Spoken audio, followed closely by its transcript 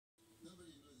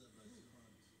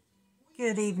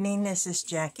Good evening, this is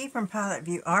Jackie from Pilot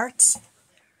View Arts,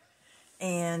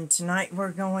 and tonight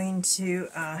we're going to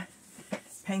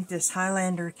paint this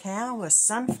Highlander cow with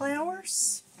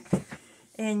sunflowers.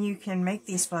 And you can make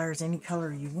these flowers any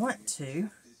color you want to,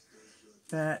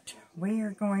 but we are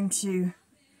going to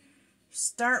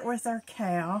start with our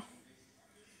cow,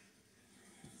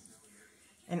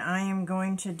 and I am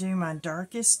going to do my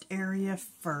darkest area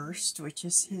first, which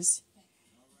is his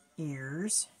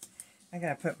ears. I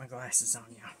gotta put my glasses on,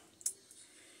 y'all.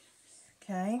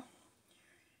 Okay.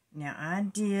 Now I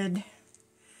did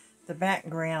the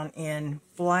background in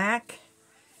black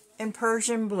and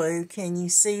Persian blue. Can you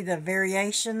see the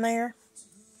variation there?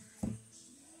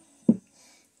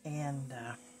 And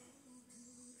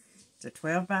it's a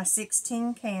 12 by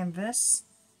 16 canvas.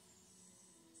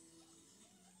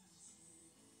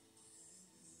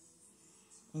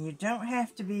 And you don't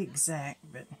have to be exact,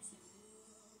 but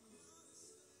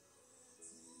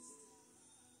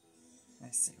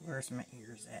let's see, where's my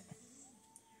ears at?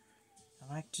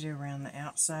 I like to do around the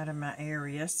outside of my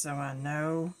area so I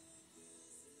know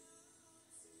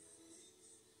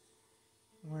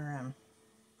where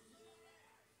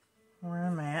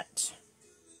I'm at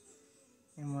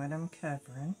and what I'm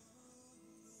covering.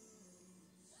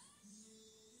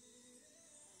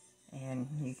 And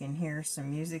you can hear some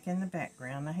music in the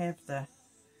background. I have the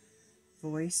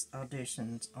voice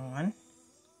auditions on.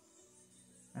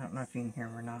 I don't know if you can hear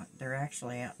them or not. They're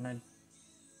actually out in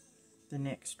the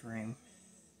next room,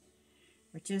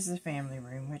 which is the family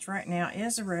room, which right now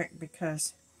is a wreck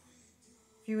because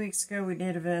a few weeks ago we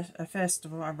did a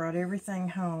festival. I brought everything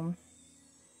home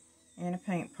and a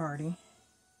paint party,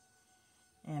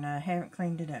 and I haven't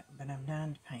cleaned it up, but I'm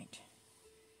dying to paint.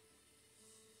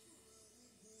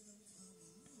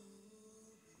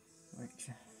 Which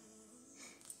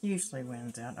usually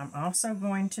wins out. I'm also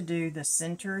going to do the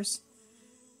centers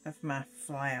of my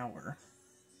flower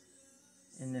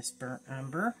in this burnt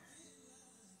umber.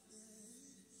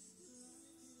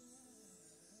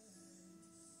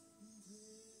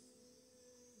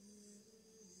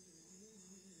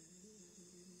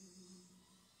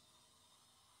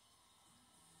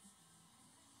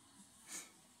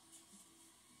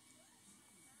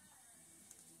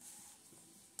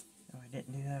 Oh, I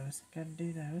didn't do those. Gotta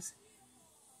do those.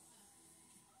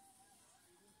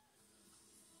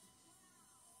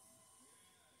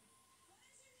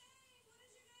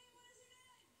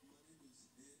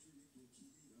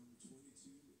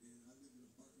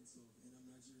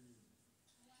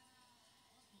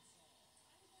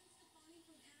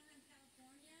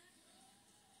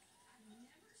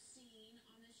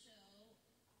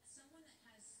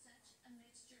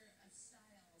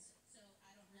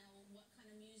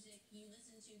 You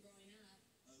listen to growing up?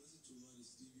 I listened to a lot of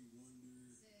Stevie Wonder,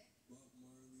 Bob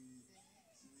Marley, Celine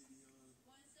Dion.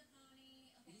 Gwen Stefani.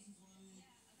 Okay. Gwen Stefani.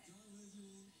 Yeah, okay. John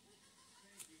Legend.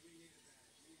 Thank you. We needed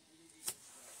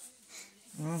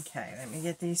that. Okay, let me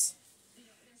get these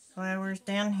flowers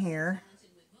down here.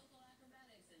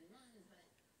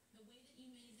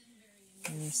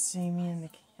 Can you see me in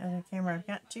the other camera? I've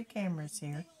got two cameras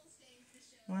here.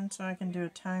 One so I can do a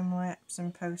time lapse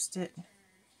and post it,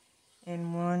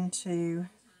 and one to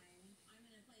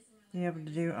be able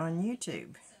to do on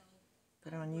YouTube.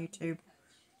 Put on YouTube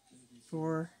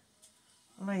for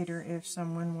later if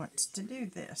someone wants to do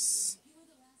this.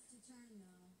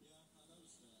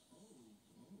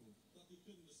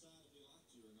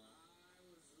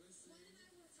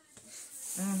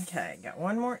 Okay, got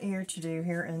one more ear to do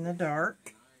here in the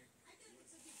dark.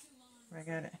 I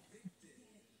got it.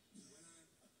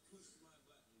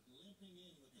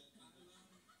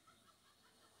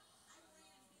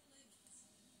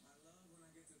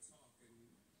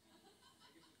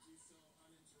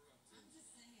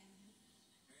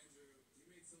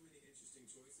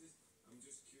 Choices. I'm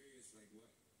just curious, like,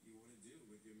 what you want to do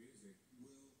with your music.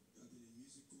 Well, I've been in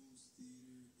musicals,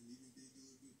 theater, and even big a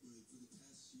little bit, but for the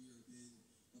past year I've been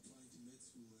applying to med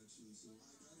school, actually. So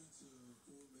I got into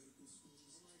 4 medical schools.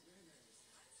 Oh my goodness.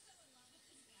 I'm so in love with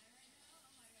this guy right now.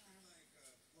 Oh my god. You're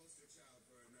like a poster child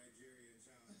for a Nigerian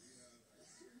child, you know.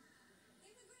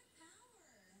 Immigrant power.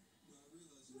 Well, I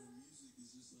realize, music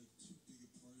is just like too big a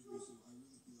part of me, so I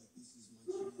really feel like this is my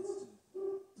chance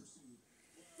to pursue it.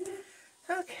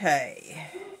 Okay.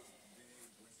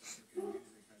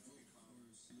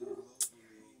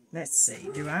 Let's see.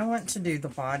 Do I want to do the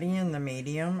body in the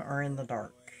medium or in the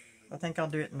dark? I think I'll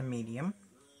do it in the medium.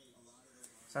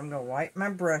 So I'm going to wipe my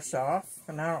brush off.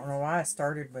 And I don't know why I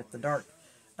started with the dark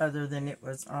other than it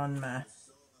was on my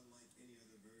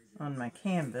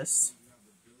canvas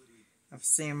of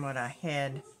seeing what I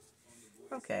had.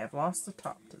 Okay, I've lost the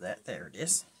top to that. There it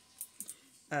is.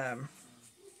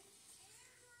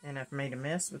 And I've made a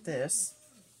mess with this.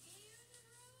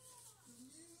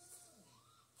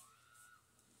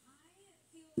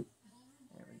 There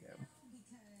we go.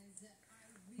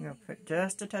 I'm going to put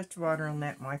just a touch of water on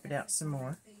that and wipe it out some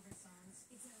more.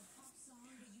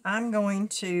 I'm going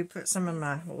to put some of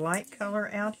my light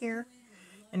color out here.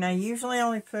 And I usually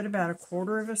only put about a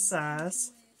quarter of a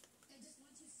size.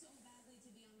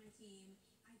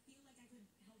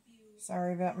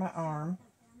 Sorry about my arm.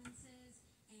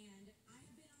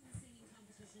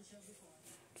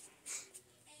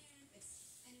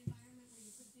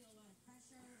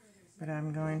 But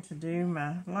I'm going to do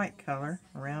my light color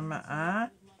around my eye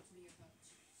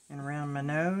and around my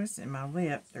nose and my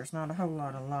lip. There's not a whole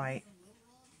lot of light.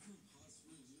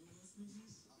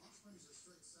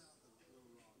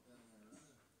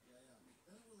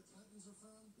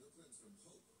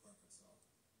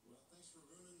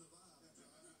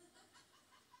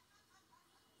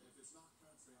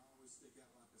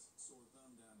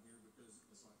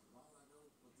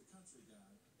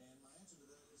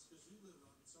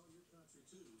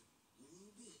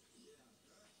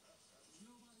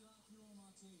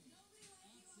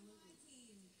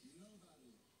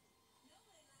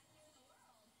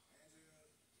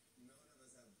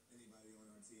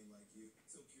 Like you.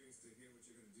 So curious to hear what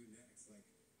you're going to do next. Like,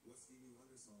 what Stevie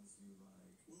Wonder songs do you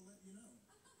like? We'll let you know.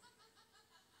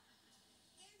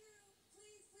 Andrew,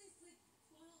 please, please, please.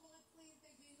 Well, please,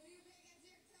 thank you. Who are you picking as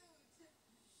your coach?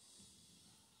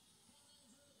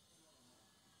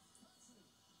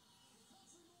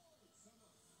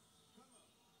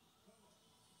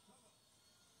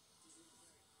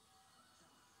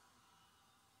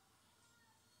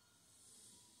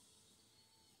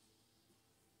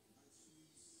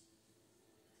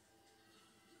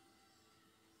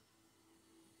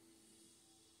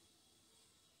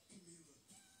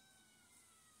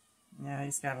 Now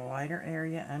he's got a lighter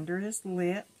area under his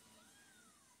lip.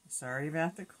 Sorry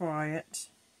about the quiet.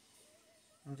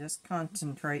 I'm just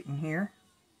concentrating here.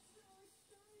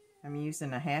 I'm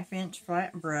using a 1/2 inch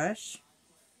flat brush.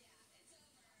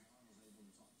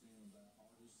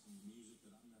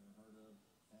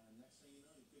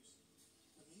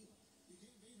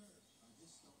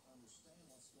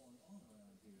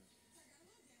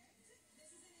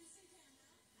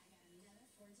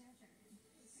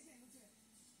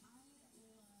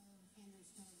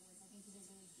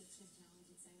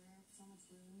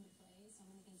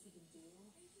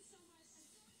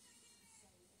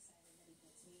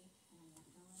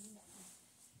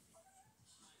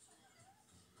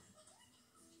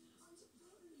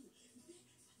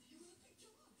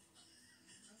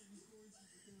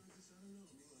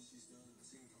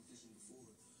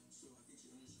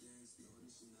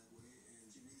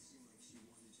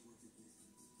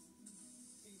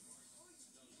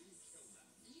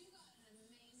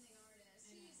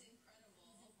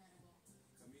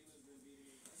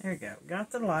 There we go.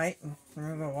 Got the light. I'm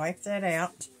going to wipe that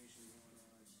out.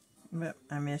 But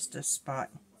I missed a spot.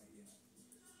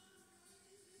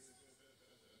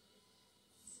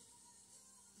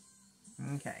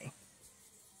 Okay.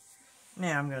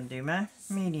 Now I'm going to do my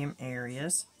medium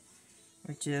areas,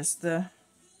 which is the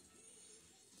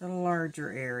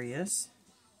larger areas.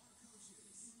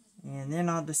 And then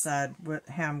I'll decide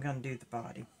how I'm going to do the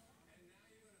body.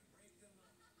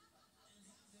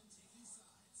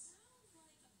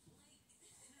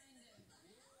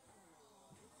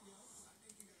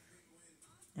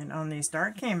 And on these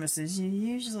dark canvases, you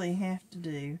usually have to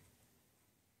do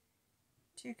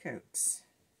 2 coats.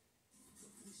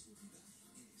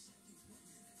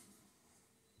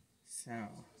 So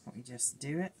we just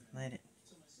do it, let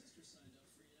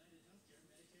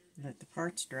the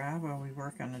parts dry while we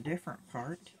work on a different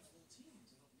part.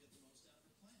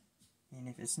 And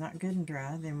if it's not good and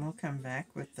dry, then we'll come back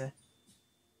with the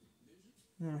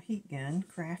little heat gun,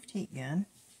 craft heat gun,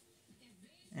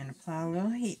 and apply a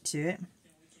little heat to it.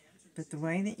 But the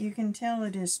way that you can tell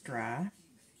it is dry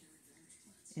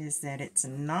is that it's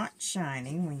not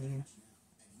shiny when you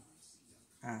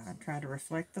try to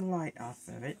reflect the light off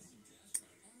of it,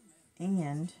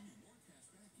 and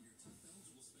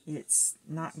it's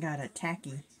not got a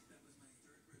tacky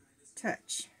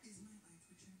touch.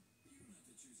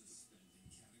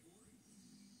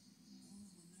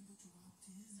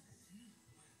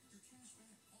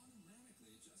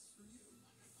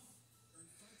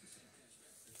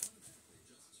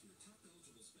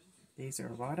 These are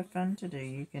a lot of fun to do.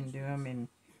 You can do them in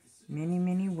many,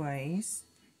 many ways.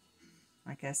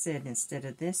 Like I said, instead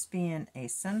of this being a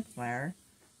sunflower,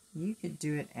 you could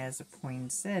do it as a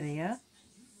poinsettia.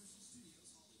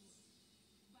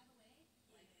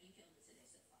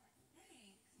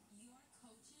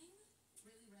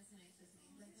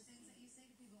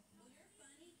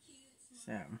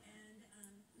 So,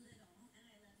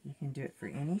 you can do it for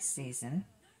any season.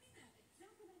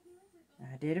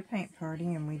 I did a paint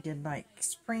party and we did like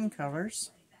spring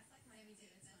colors.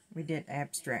 We did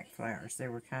abstract flowers. They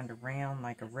were kind of round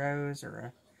like a rose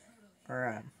or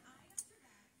a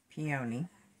peony.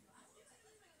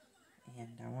 And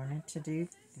I wanted to do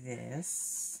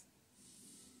this.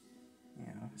 You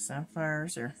know,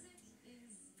 sunflowers are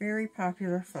very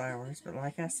popular flowers, but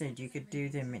like I said, you could do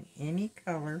them in any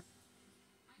color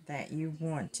that you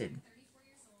wanted.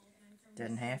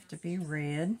 Doesn't have to be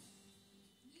red.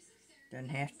 Doesn't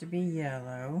have to be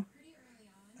yellow.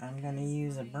 I'm going to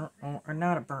use a burnt orange, or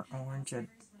not a burnt orange, a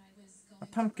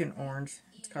pumpkin orange.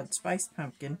 It's called spiced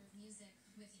pumpkin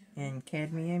in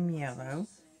cadmium yellow,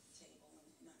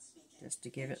 just to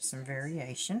give it some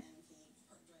variation.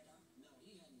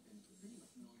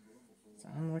 So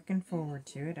I'm looking forward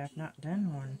to it. I've not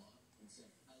done one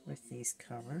with these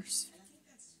colors.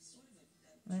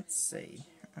 Let's see.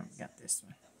 I've got this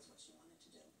one.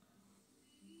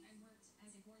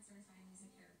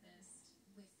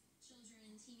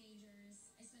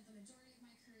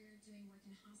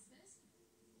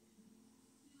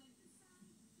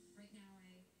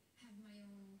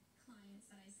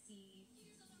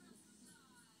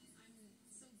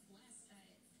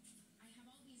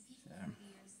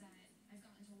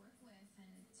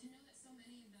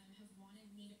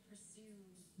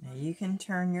 Now you can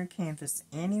turn your canvas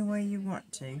any way you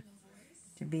want to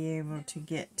be able to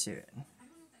get to it.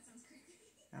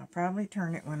 I'll probably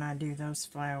turn it when I do those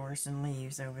flowers and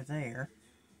leaves over there.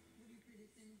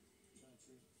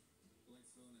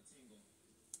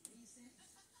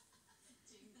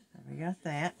 We got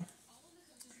that.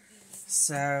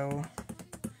 So,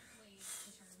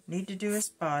 need to do his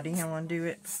body. I want to do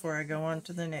it before I go on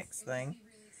to the next thing.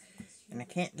 And I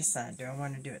can't decide, do I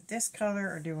want to do it this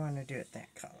color or do I want to do it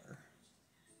that color?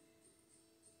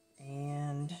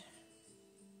 And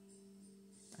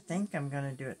I think I'm going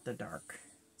to do it the dark.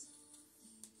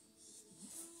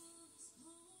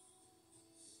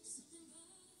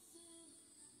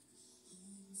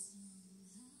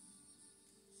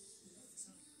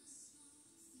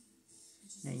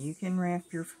 Now you can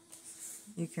wrap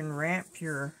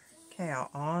your cow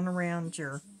on around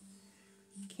your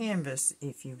canvas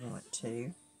if you want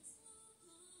to.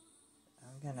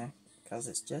 I'm gonna, because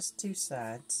it's just two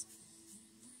sides.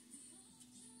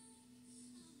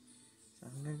 So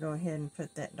I'm gonna go ahead and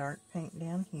put that dark paint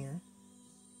down here.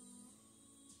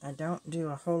 I don't do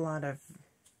a whole lot of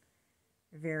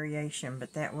variation,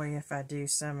 but that way if I do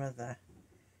some of the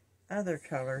other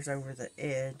colors over the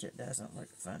edge, it doesn't look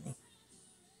funny.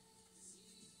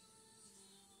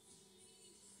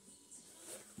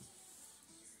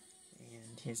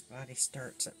 His body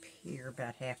starts up here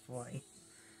about halfway,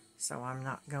 so I'm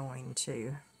not going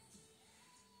to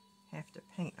have to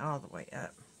paint all the way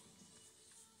up.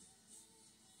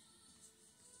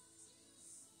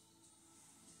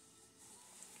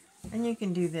 And you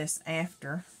can do this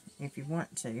after if you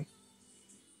want to,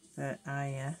 but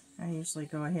I usually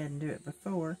go ahead and do it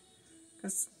before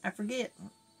because I forget.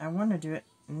 I want to do it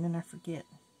and then I forget.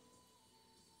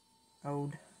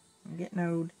 Old. I'm getting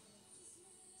old.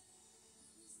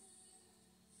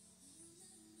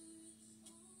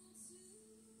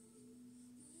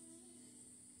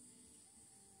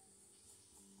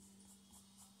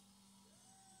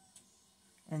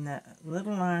 And the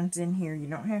little lines in here, you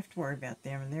don't have to worry about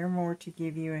them. They're more to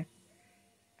give you an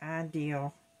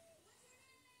idea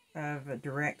of a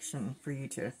direction for you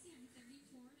to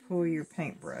pull your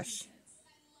paintbrush.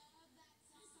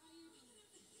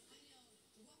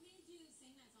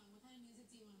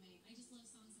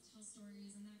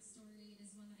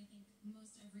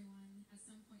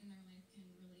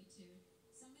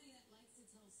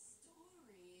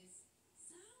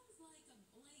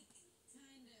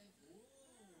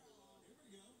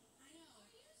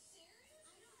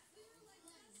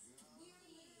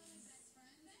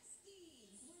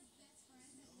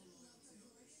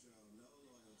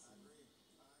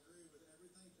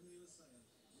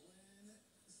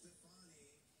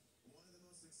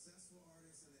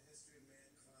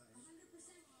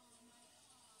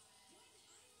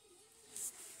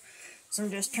 So I'm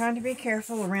just trying to be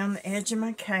careful around the edge of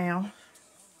my cow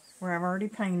where I've already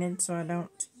painted so I don't.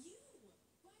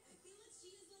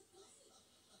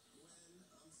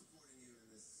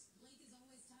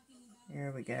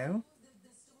 There we go.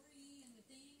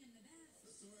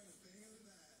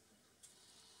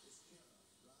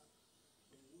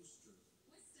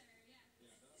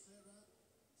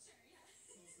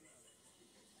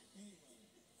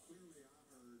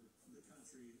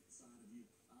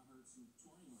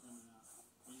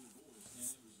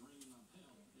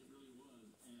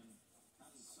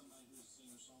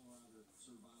 singer-songwriter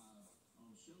survive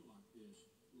on a show like this?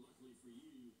 Luckily for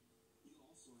you, you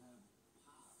also have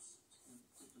pipes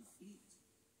to compete.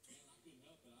 And I couldn't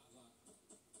help it.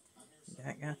 I was like,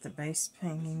 I got the base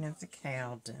painting of the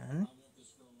cow done. I want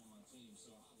this girl on my team,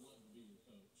 so I'd love to be your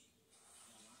coach.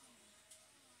 And I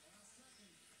second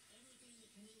everything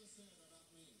that Camila said about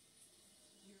me.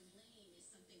 Your lane is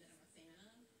something that I'm a fan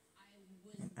of. I would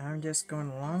I'm just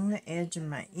going along the edge of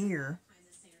my ear, kinds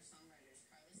of singer-songwriters.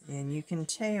 and you can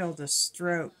tell the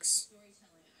strokes. Storytelling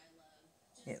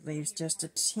I love. It leaves just a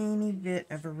teeny bit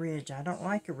of a ridge. I don't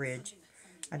like a ridge.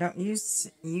 I don't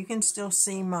use, you can still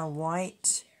see my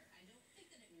white,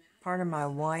 part of my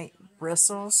white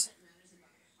bristles.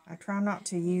 I try not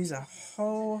to use a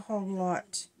whole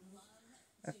lot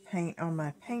of paint on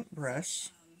my paintbrush,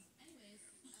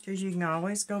 because you can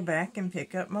always go back and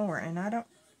pick up more. And I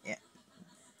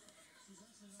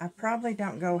probably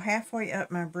don't go halfway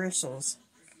up my bristles,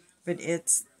 but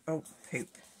it's, oh poop.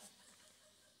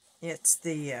 It's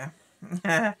the,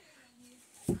 I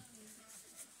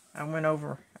went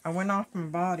off my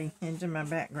body into my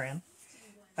background.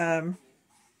 There.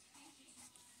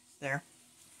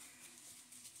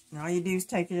 And all you do is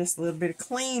take just a little bit of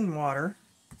clean water,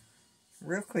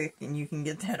 real quick, and you can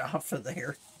get that off of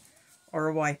there. Or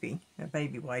a wipey, a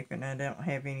baby wipe, and I don't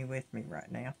have any with me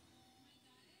right now.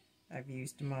 I've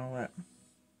used them all up.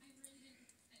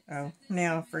 Oh,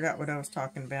 now I forgot what I was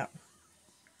talking about.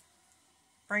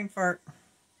 Brain fart.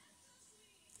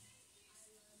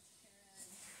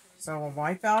 So I'll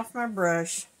wipe off my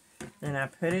brush, then I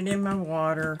put it in my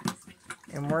water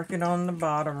and work it on the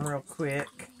bottom real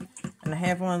quick. And I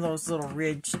have one of those little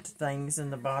ridged things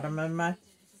in the bottom of my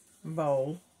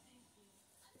bowl.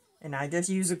 And I just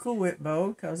use a Cool Whip bowl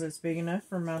because it's big enough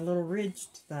for my little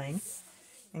ridged thing.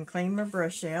 And clean my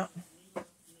brush out.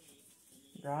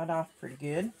 Dry it off pretty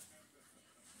good.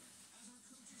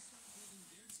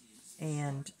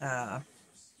 And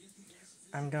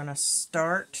I'm going to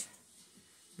start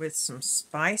with some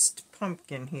spiced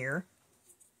pumpkin here.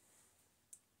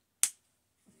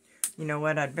 You know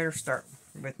what? I'd better start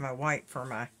with my white for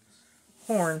my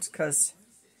horns, because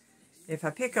if I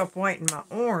pick up white in my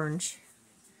orange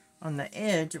on the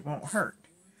edge, it won't hurt.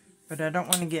 But I don't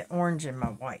want to get orange in my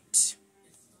white.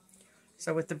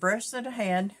 So with the brush that I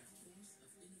had,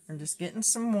 I'm just getting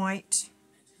some white.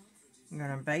 I'm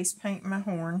going to base paint my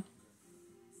horn.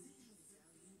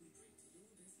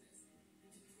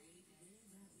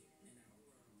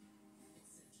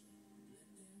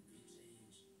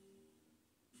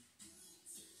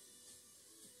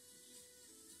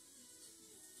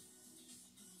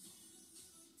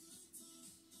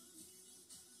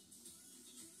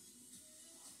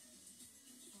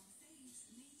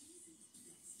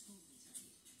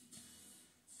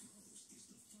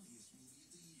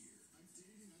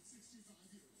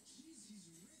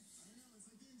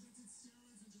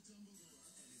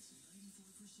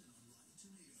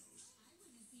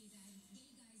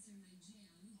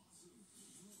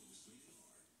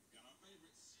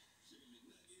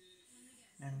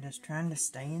 I'm just trying to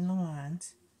stay in the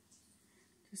lines.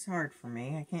 It's hard for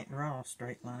me. I can't draw a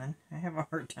straight line. I have a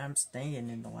hard time staying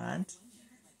in the lines.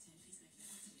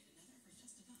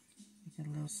 Get a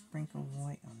little sprinkle of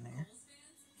white on there.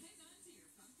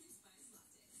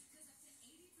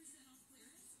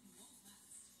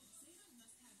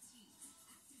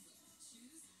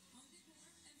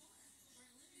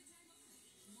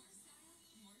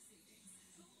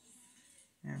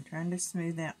 Now I'm trying to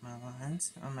smooth out my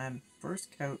lines. On my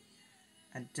first coat,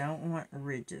 I don't want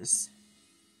ridges.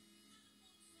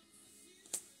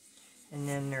 And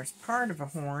then there's part of a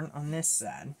horn on this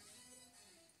side.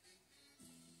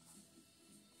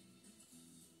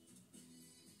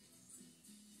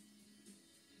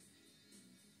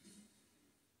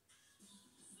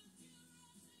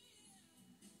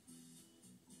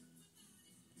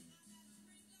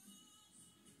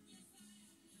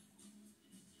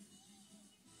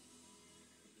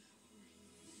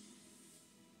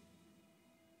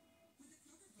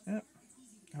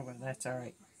 Oh, well, that's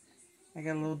alright. I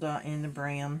got a little dot in the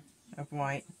brown of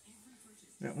white.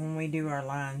 But when we do our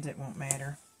lines, it won't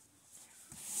matter.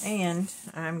 And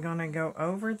I'm going to go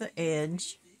over the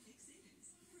edge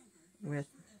with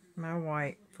my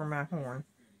white for my horn.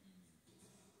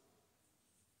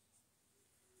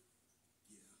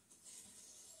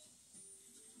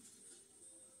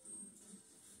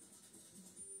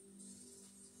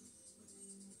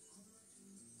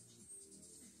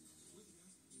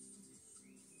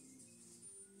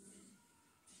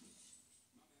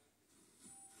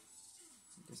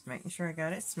 Just making sure I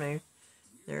got it smooth.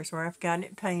 There's where I've got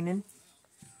it painted.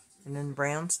 And then the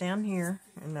brown's down here.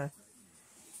 And the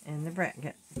and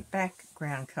the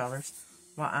background colors.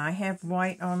 While I have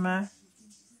white on my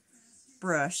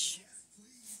brush,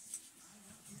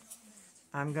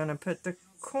 I'm going to put the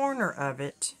corner of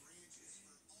it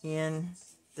in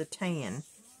the tan,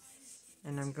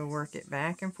 and I'm going to work it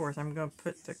back and forth. I'm going to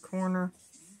put the corner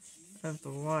of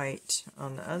the white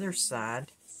on the other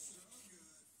side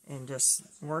and just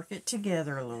work it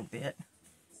together a little bit.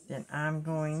 Then I'm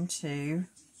going to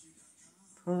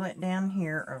pull it down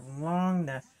here along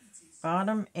the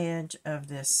bottom edge of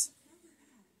this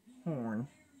horn.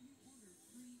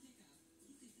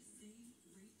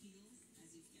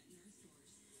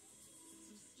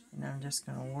 And I'm just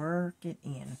going to work it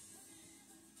in.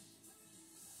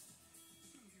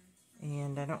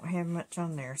 And I don't have much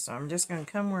on there, so I'm just going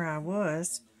to come where I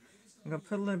was. I'm going to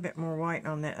put a little bit more white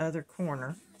on that other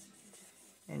corner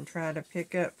and try to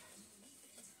pick up.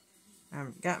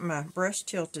 I've got my brush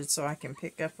tilted so I can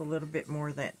pick up a little bit more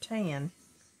of that tan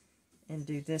and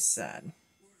do this side.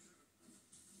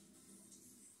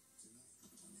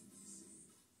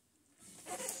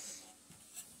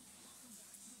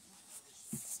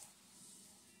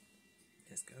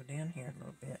 Just go down here a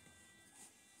little bit.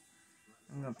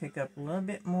 I'm going to pick up a little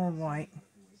bit more white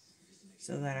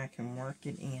so that I can work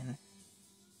it in.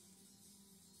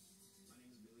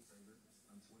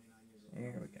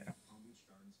 There we go.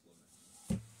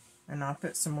 And I'll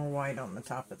put some more white on the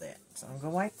top of that. So I'm going to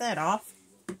wipe that off.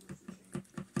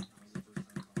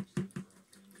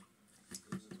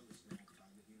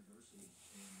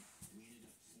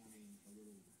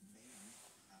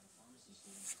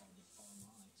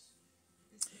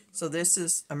 So this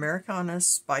is Americana's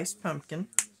Spiced Pumpkin.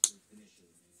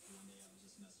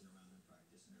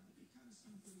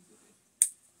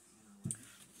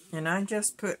 And I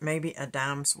just put maybe a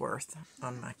dime's worth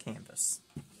on my canvas.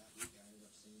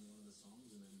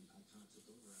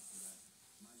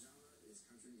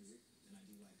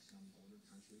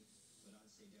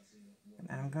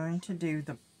 And I'm going to do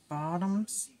the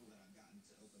bottoms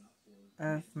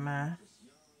of my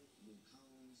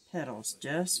petals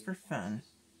just for fun.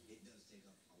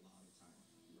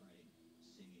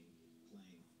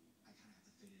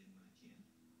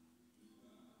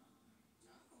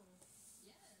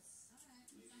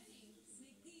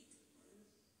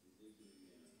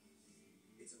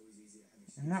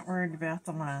 I'm not worried about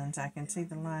the lines. I can see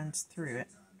the lines through it.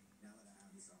 Now that I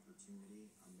have this opportunity,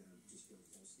 I'm going to just go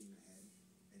full steam ahead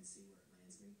and see where it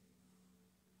lands me.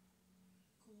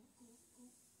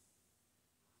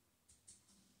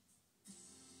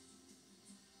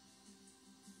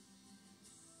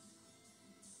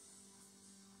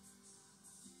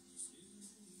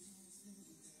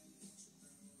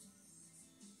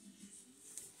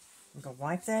 I'm going to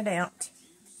wipe that out.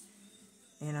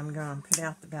 And I'm going to put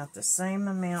out about the same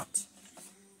amount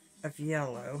of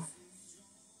yellow.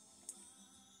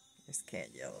 This cat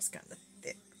yellow is kind of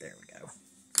thick. There we go.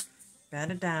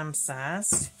 About a dime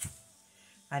size.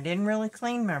 I didn't really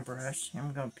clean my brush.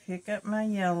 I'm going to pick up my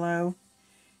yellow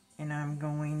and I'm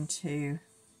going to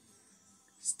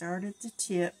start at the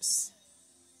tips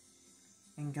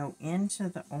and go into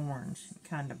the orange and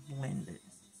kind of blend it.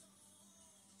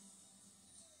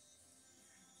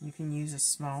 You can use a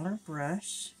smaller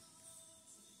brush.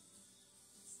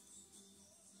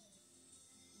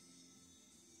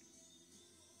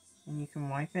 And you can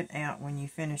wipe it out when you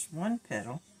finish one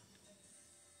petal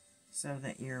so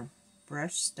that your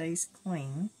brush stays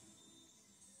clean.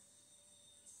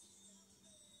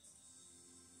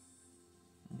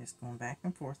 I'm just going back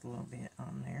and forth a little bit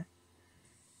on there.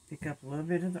 Pick up a little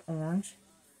bit of the orange.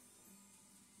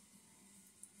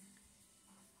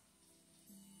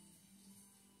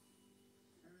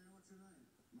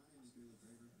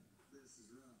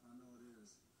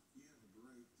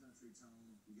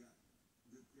 Tone. You got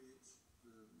good pitch.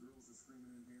 The girls are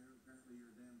screaming in here. Apparently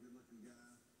you're a damn good looking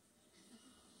guy.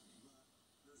 But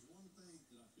there's one thing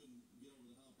that I couldn't get over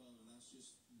the hump of, and that's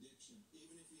just diction.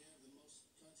 Even if you have the most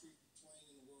country twang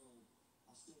in the world,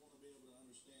 I still want to be able to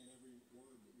understand every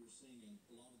word that you're singing.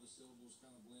 A lot of the syllables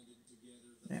kind of blended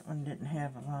together. That one didn't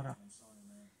have a lot of... I'm sorry,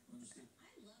 man. Understood.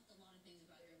 I loved a lot of things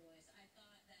about your voice. I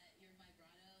thought that your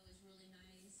vibrato is really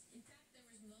nice. In fact, there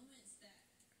was moments that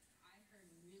I heard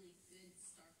really good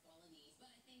star qualities,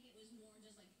 but I think it was more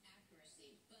just like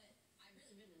accuracy. But I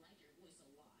really, really like your voice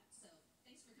a lot. So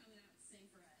thanks for coming out to sing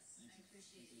for us. I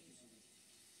appreciate you.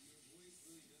 Your voice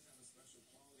really does have a special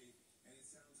quality, and it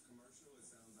sounds commercial. It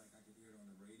sounds like I could hear it on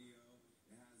the radio.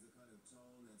 It has the kind of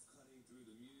tone that's cutting through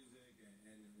the music,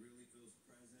 and it really feels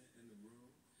present in the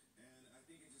room. And I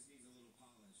think it just needs a little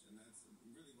polish, and that's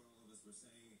really what all of us were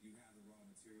saying. You have the raw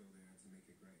material there to make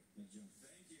it great. Thank you.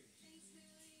 Thanks,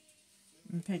 Billy.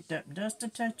 And picked up just a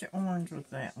touch of orange with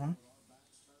that one.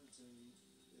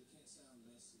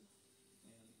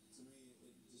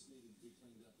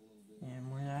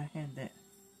 And where I had that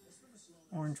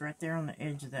orange right there on the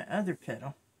edge of that other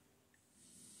petal.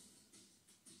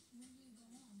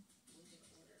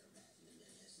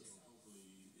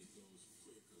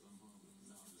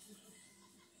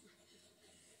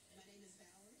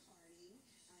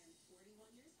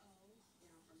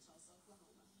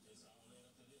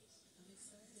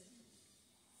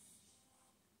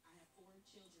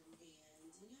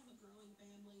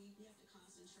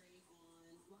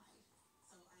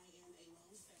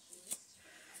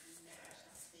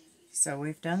 So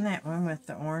we've done that one with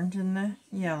the orange and the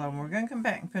yellow. And we're going to come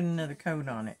back and put another coat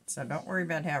on it. So don't worry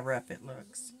about how rough it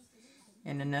looks.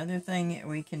 And another thing that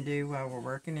we can do while we're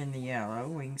working in the yellow,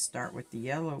 we can start with the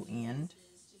yellow end.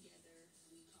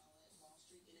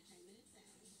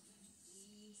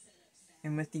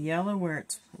 And with the yellow where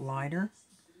it's lighter,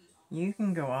 you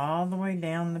can go all the way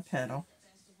down the petal.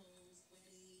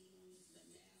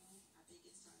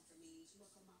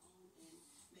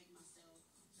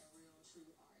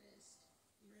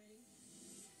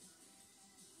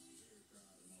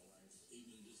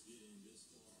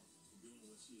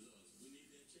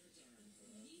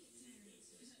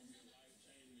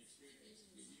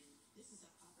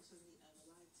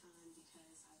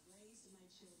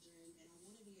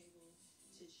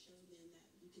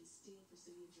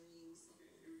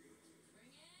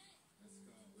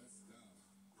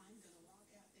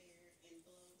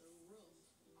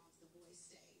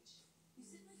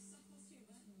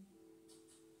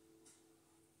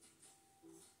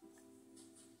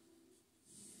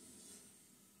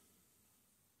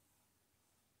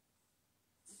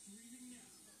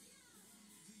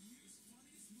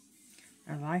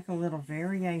 I like a little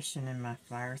variation in my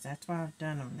flowers. That's why I've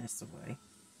done them this way.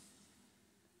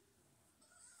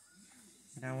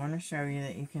 But I want to show you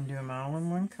that you can do them all in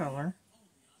one color.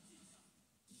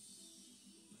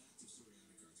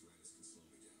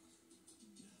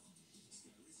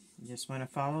 You just want to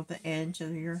follow the edge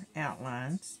of your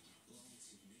outlines,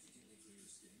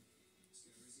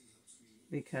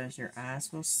 because your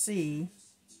eyes will see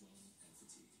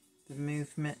the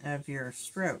movement of your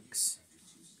strokes.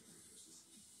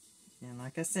 And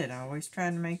like I said, I always try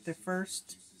to make the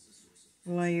first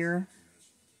layer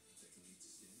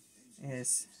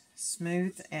as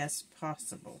smooth as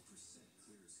possible.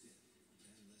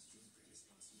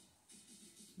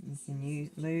 You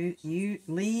can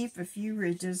leave a few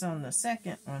ridges on the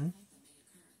second one,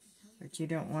 but you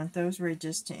don't want those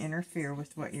ridges to interfere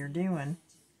with what you're doing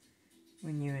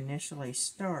when you initially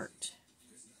start.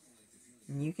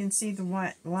 And you can see the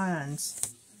white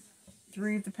lines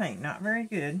through the paint. Not very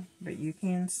good, but you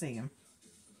can see them.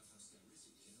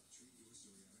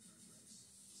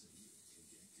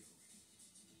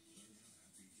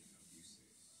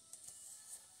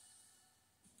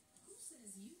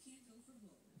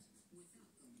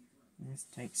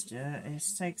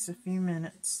 This takes a few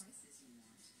minutes.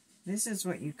 This is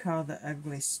what you call the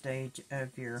ugly stage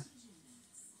of your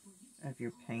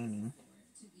painting.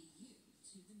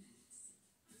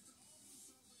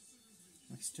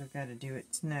 We still got to do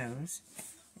its nose.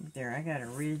 There, I got a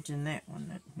ridge in that one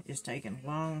that is taking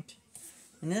long.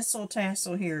 And this little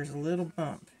tassel here is a little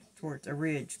bump towards a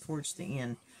ridge towards the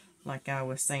end, like I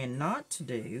was saying not to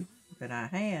do, but I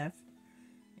have.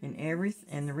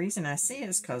 And the reason I see it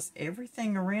is because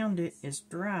everything around it is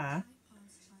dry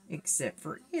except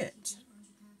for it.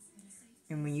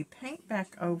 And when you paint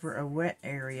back over a wet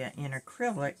area in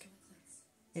acrylic,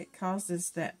 it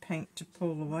causes that paint to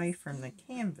pull away from the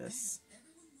canvas.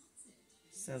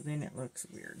 So then it looks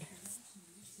weird.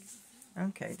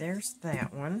 Okay, there's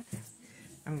that one.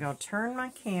 I'm going to turn my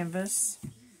canvas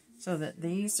so that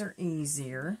these are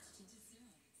easier.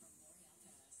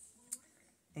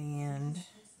 And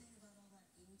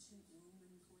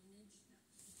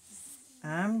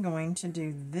I'm going to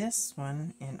do this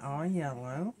one in all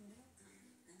yellow.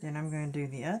 Then I'm going to do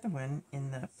the other one in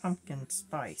the pumpkin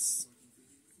spice.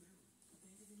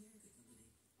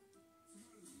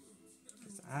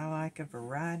 Because I like a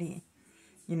variety.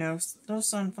 You know, those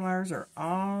sunflowers are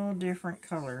all different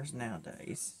colors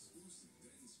nowadays.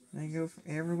 They go from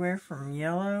everywhere from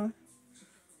yellow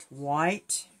to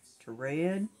white to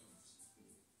red.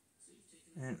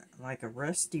 And like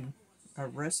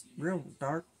real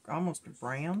dark, almost a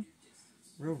brown,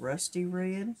 real rusty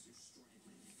red.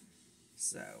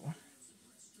 So,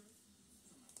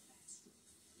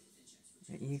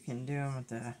 you can do them with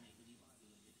the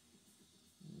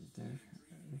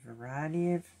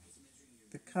variety of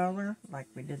the color, like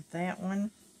we did that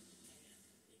one.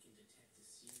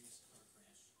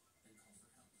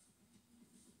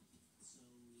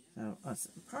 So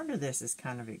part of this is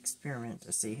kind of an experiment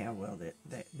to see how well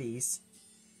that these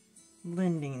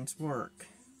blendings work.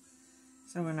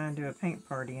 So when I do a paint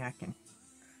party, I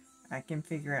can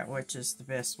figure out which is the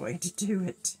best way to do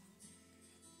it.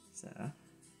 So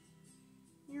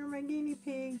you're my guinea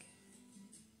pig.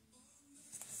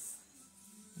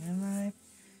 And right.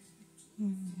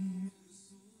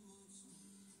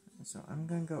 So I'm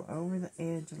going to go over the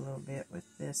edge a little bit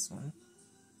with this one.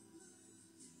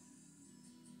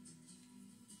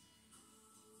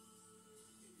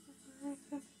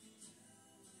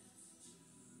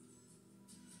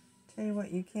 Tell you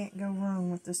what, you can't go wrong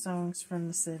with the songs from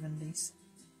the 70s.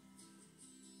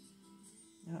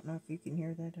 I don't know if you can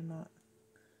hear that or not.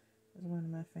 It's one of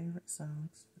my favorite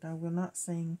songs, but I will not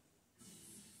sing.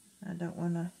 I don't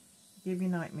want to give you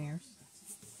nightmares.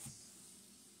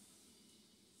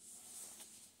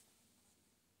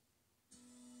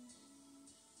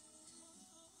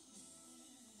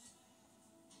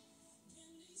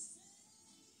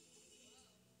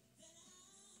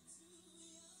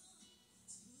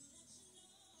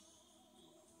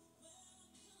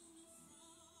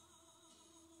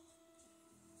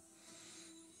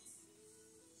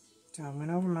 So I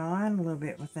went over my line a little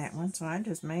bit with that one, so I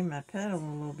just made my petal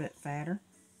a little bit fatter,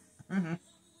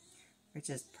 which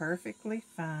is perfectly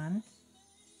fine.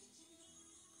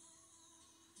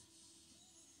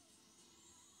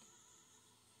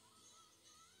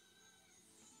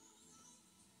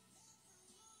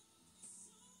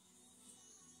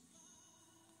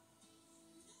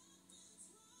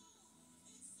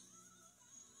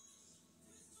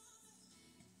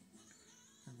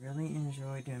 I really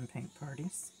enjoy doing paint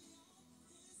parties.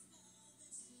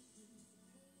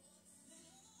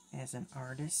 As an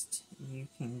artist, you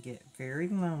can get very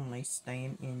lonely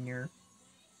staying in your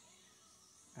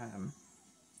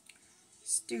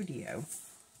studio.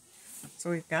 So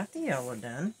we've got the yellow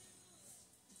done.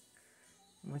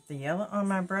 With the yellow on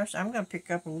my brush, I'm going to pick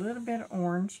up a little bit of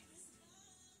orange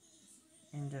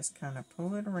and just kind of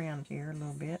pull it around here a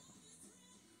little bit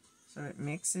so it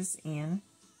mixes in.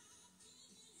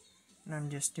 And I'm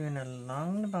just doing it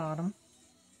along the bottom,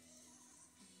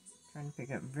 trying to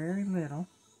pick up very little.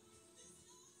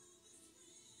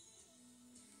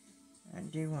 I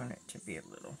do want it to be a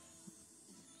little,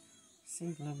 see,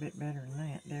 a little bit better than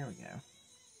that. There we go.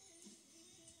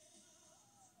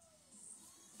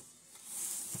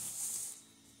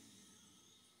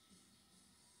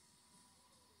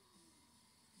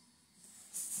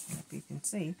 If you can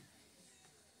see,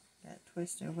 got to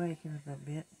twist it away here a little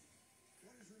bit.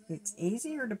 It's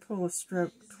easier to pull a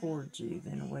stroke towards you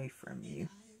than away from you.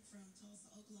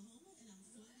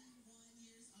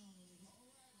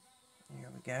 There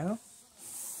we go.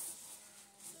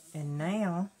 And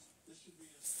now,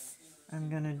 I'm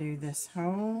going to do this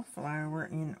whole flower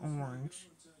in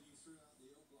orange. You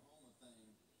have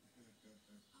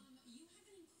an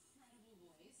incredible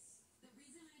voice. The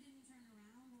reason I didn't turn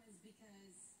around was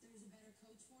because there was a better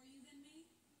coach for you than me.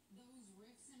 Those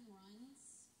riffs and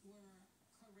runs were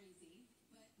crazy.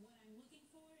 But what I'm looking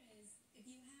for is, if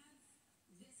you have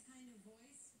this kind of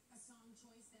voice, a song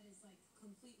choice that is like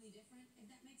completely different, if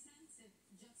that makes sense, if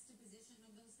juxtaposition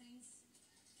of those things.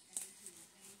 Thank you,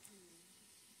 thank you.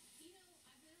 You know,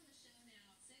 I've been on the show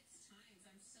now 6 times.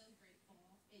 I'm so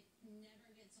grateful. It never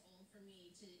gets old for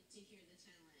me to hear the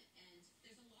talent. And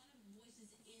there's a lot of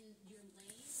voices in your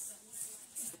lane, but what I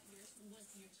liked about yours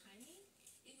was your timing.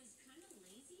 It was kind of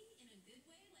lazy in a good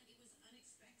way, like it was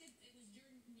unexpected. It was your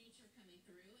nature coming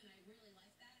through, and I really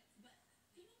like that. But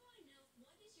people want to know,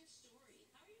 what is your story?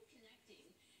 How are you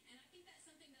connecting? And I think that's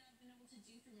something that I've been able to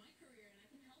do through my career, and I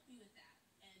can help you with that.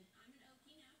 And I'm an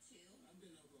Okie now, too. I've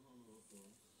been to Oklahoma before.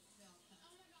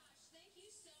 Oh my gosh, thank you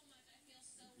so much. I feel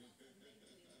so welcome.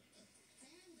 Thank you.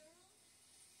 Damn, girl.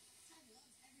 I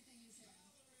loved everything you said.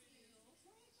 Thank you.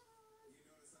 You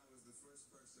notice I was the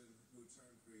first person who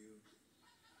turned for you.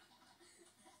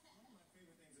 One of my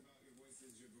favorite things about your voice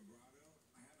is your vibrato.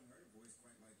 I haven't heard a voice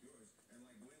quite like yours. And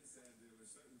like Gwen said, there were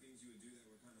certain things you would do that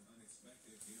were kind of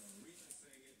unexpected. You know, Aretha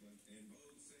sang it, but and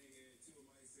Vogue sang it. 2 of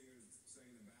my singers sang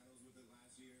the battles with it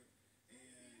last year.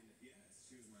 And yes,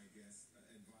 she was my guest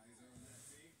advisor on that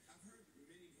team. I've heard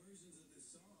many versions of this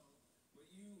song, but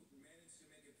you managed to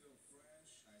make it feel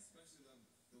fresh. I especially love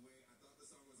the way I thought the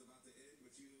song was about to end,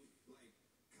 but you like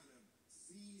kind of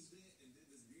seized it and did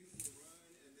this beautiful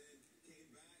run and then came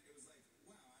back. It was like,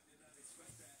 wow, I did not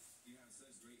expect that. You have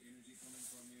such great energy coming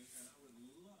from you, and I would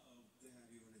love to have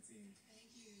you on the team.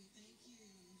 Thank you. Thank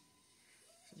you.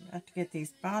 So I'm about to get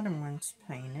these bottom ones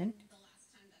painted. The last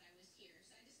time that I was here,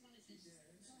 so I just wanted to go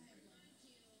ahead. Thank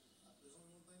you. There's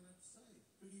only one thing left to say.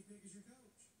 Who do you pick as your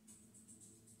coach?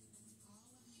 All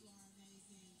of you are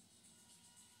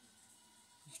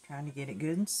Trying to get it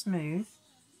good and smooth.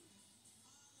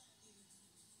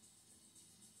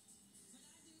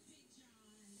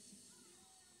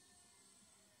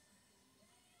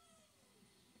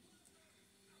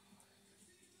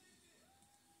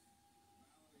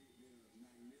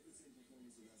 Magnificent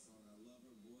performance of that song. I love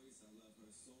her voice. I love her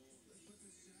soul. Let's put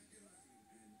this jacket on.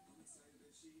 And I'm excited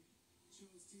that she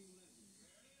chose Team Legend.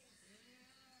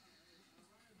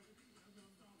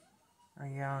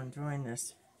 Are y'all enjoying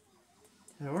this?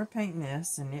 So we're painting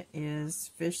this, and it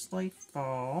is officially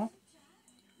fall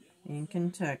in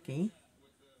Kentucky.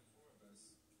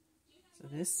 So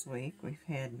this week we've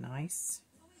had nice,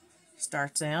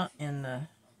 starts out in the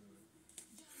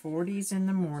 40s in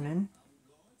the morning,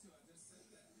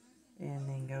 and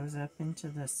then goes up into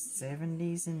the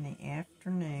 70s in the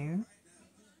afternoon.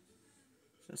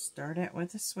 So start out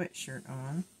with a sweatshirt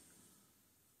on,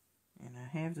 and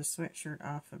I have the sweatshirt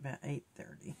off about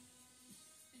 8:30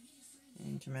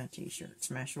 into my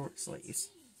t-shirts, my short sleeves.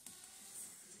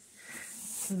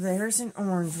 So there's an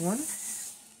orange one.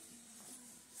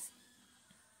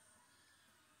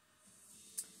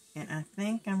 And I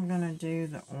think I'm going to do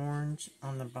the orange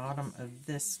on the bottom of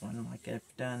this one like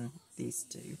I've done these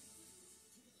two.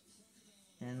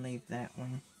 And leave that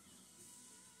one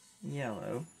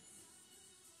yellow.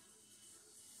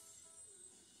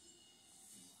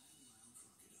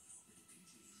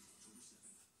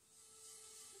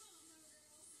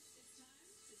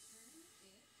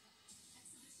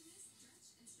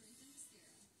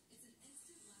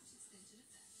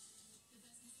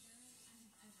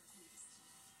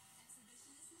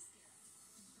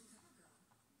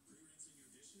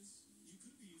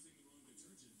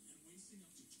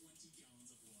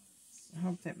 I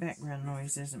hope that background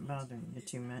noise isn't bothering you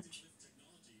too much.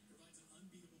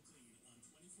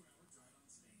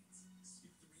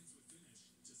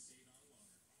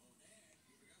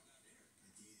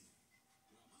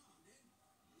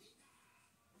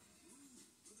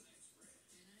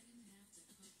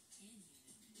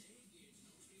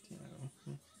 So,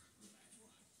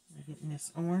 we're getting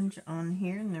this orange on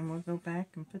here, and then we'll go back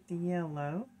and put the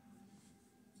yellow.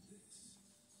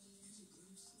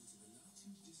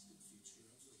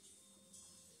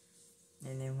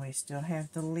 And then we still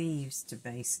have the leaves to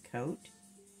base coat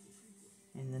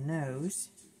and the nose.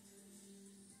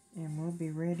 And we'll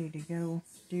be ready to go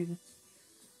do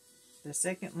the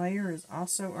second layer is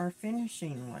also our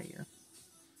finishing layer.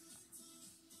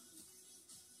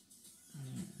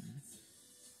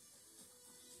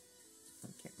 I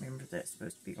can't remember if that's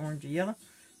supposed to be orange or yellow,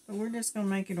 but we're just going to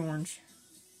make it orange.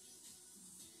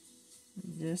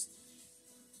 Just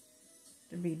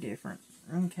to be different.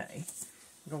 Okay.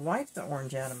 I'm going to wipe the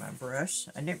orange out of my brush.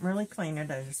 I didn't really clean it.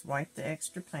 I just wiped the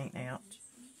extra paint out.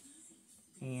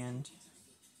 And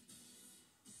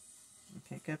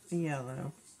pick up the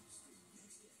yellow.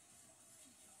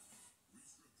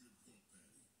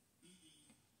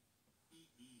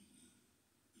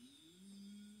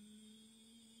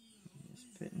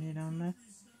 Just putting it on the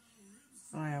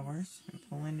flowers and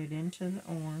pulling it into the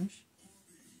orange.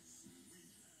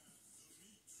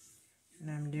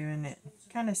 And I'm doing it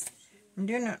I'm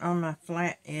doing it on my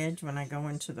flat edge when I go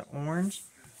into the orange,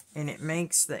 and it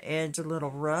makes the edge a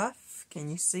little rough. Can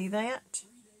you see that?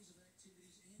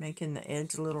 Making the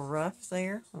edge a little rough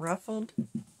there, ruffled.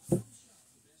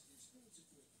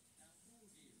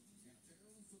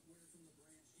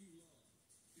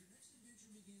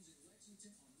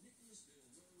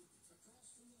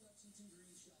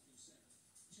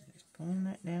 Just pulling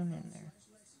that down in there.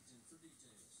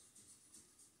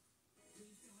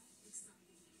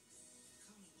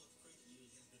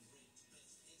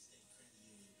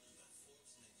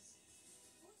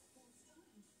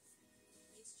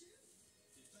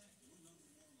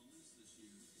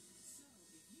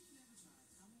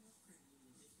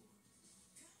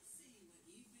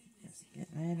 Just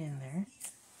getting that in there.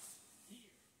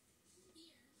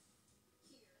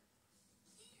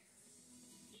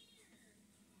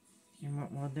 And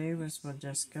what we'll do is we'll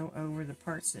just go over the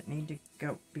parts that need to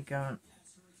go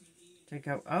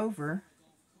over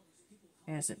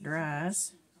as it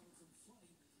dries,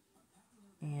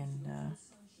 and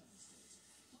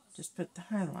just put the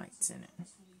highlights in it.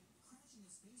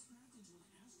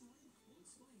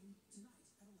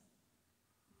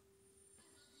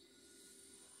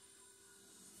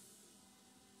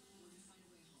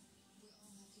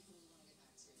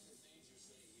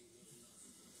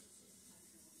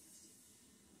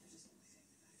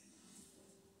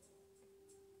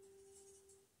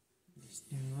 Just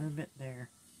do a little bit there,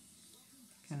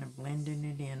 kind of blending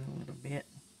it in a little bit.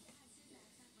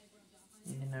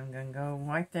 And then I'm going to go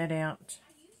wipe that out.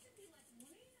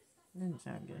 Doesn't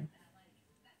sound good.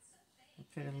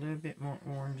 put a little bit more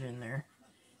orange in there.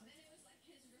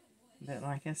 But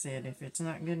like I said, if it's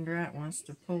not good and dry, it wants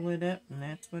to pull it up, and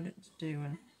that's what it's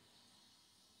doing.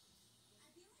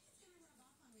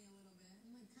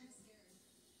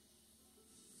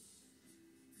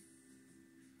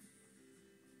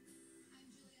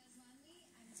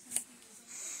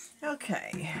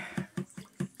 Okay,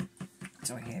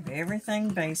 so we have everything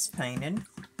base painted,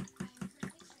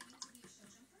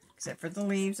 except for the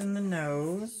leaves and the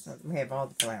nose. We have all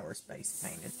the flowers base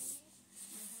painted.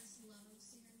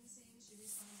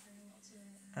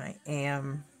 I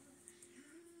am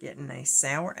getting a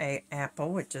sour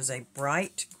apple, which is a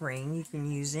bright green. You can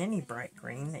use any bright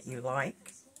green that you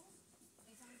like.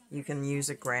 You can use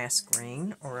a grass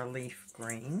green or a leaf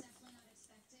green.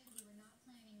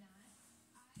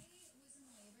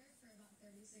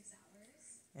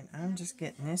 And I'm just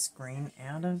getting this green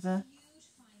out of the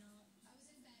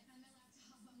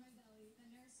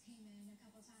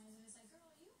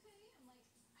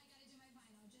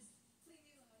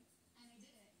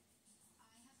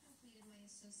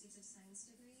Associates of Science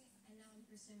degree, and now I'm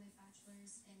pursuing my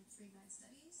bachelor's in pre-med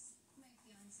studies. My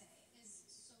fiance is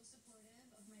so supportive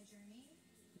of my journey.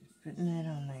 Just putting that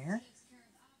on there. He takes care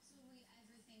of absolutely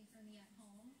everything for me at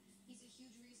home. He's a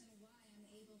huge reason why I'm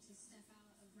able to step out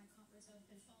of my comfort zone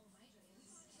and follow my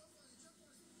dreams.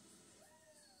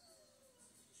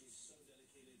 She's so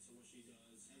dedicated to what she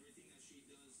does. Everything that she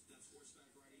does, that's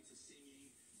horseback riding to singing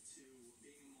to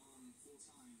being a mom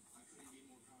full-time. I couldn't be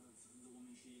more proud of the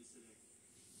woman she is today.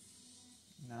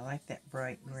 And I like that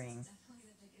bright green.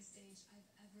 Definitely the biggest stage I've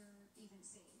ever even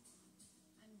seen.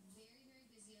 I'm very, very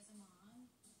busy as a mom.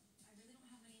 I really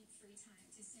don't have any free time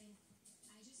to sing.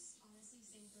 I just honestly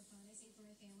sing for fun. I sing for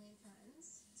my family and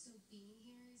friends. So being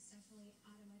here is definitely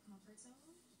out of my comfort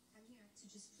zone. I'm here to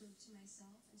just prove to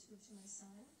myself and to prove to my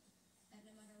son that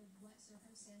no matter what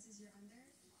circumstances you're under,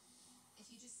 if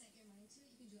you just set your mind to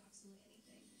it, you can do absolutely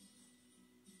anything.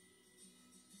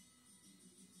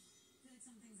 I feel like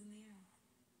something's in the air.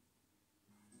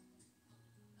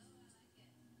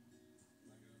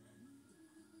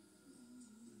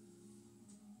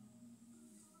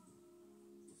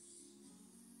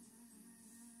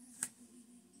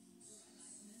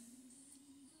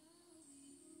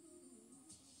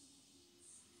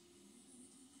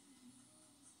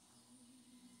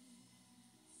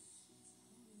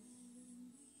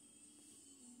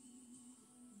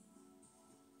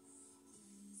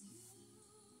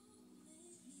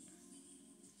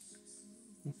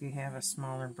 If you have a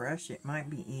smaller brush, it might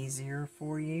be easier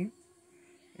for you.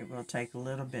 It will take a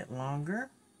little bit longer,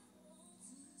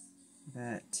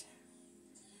 but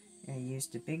I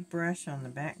used a big brush on the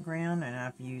background, and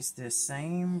I've used this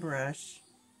same brush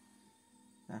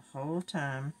the whole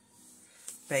time,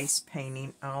 base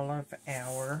painting all of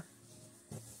our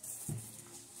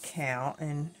cow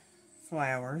and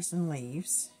flowers and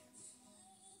leaves.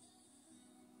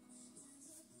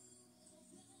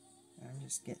 I'm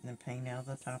just getting the paint out of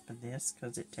the top of this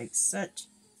because it takes such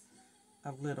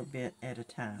a little bit at a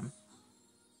time.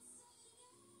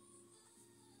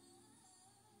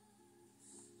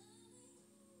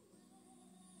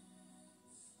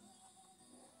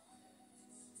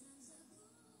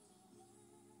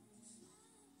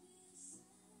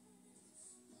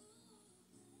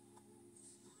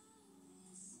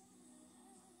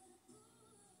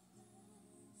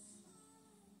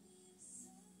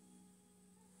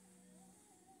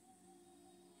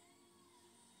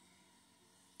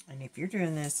 And if you're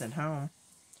doing this at home,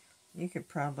 you could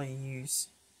probably use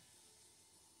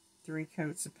 3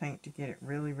 coats of paint to get it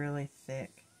really, really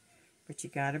thick. But you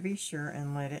got to be sure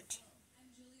and let it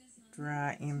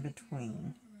dry in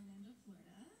between.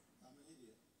 I'm an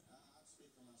idiot. I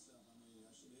speak for myself. I mean,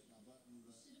 I should hit my button,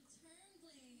 but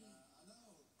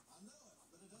I know it,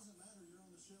 but it doesn't matter. You're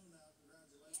on the show now.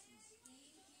 Congratulations. Thank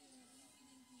you.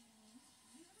 You have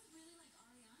a really like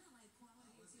Ariana-like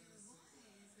quality to your voice,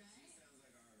 right? Sounds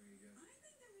like Ari. I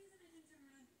think the reason I didn't turn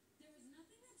around, there was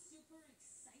nothing that super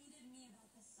excited me about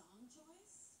the song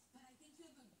choice, but I think you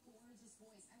have a gorgeous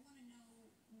voice. I want to know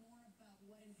more about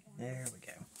what informed There we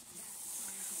go.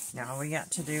 Now all we got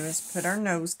to do is put our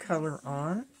nose color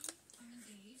on,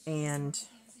 and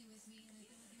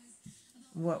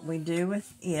what we do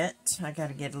with it, I got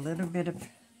to get a little bit of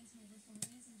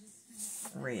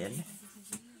red.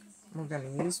 We're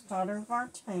going to use Pot of Our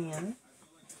Tan,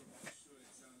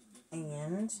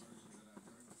 and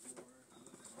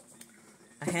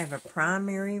I have a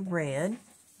primary red.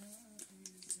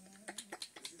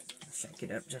 I'll shake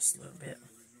it up just a little bit.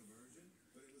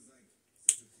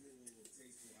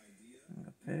 I'm going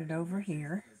to put it over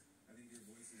here.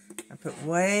 I put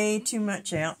way too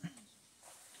much out.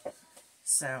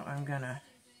 So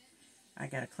I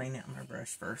gotta clean out my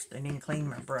brush first. I didn't clean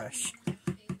my brush.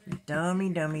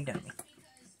 Dummy.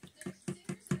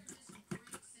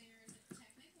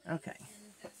 Okay.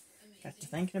 Got to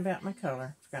thinking about my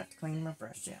color. Forgot to clean my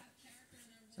brush out.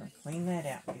 So clean that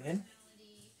out good.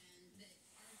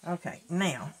 Okay,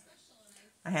 now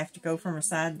I have to go from a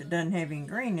side that doesn't have any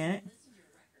green in it.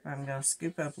 I'm going to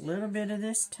scoop up a little bit of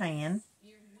this tan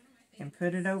and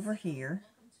put it over here.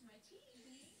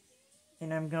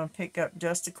 And I'm going to pick up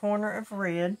just a corner of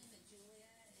red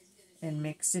and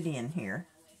mix it in here.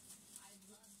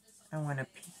 I want a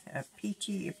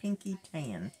pinky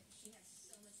tan.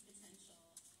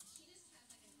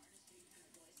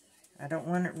 I don't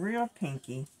want it real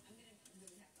pinky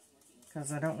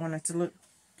because I don't want it to look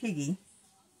piggy.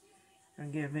 I'll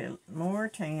give it more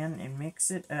tan and mix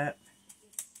it up.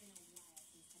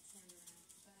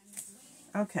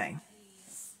 Okay.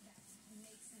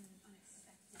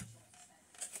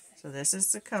 So this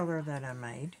is the color that I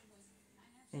made.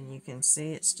 And you can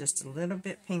see it's just a little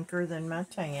bit pinker than my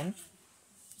tan.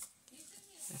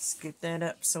 Let's scoop that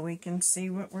up so we can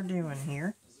see what we're doing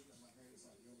here.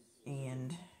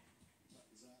 And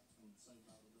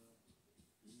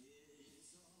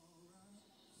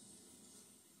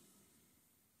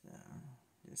so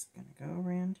just going to go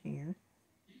around here.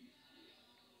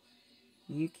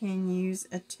 You can use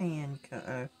a tan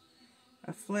color,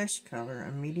 a flesh color,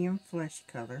 a medium flesh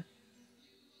color.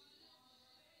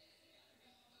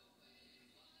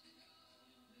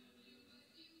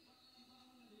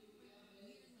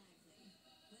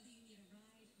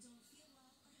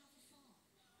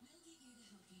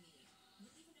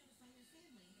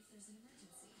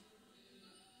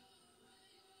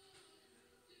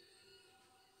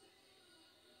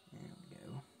 There we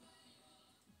go.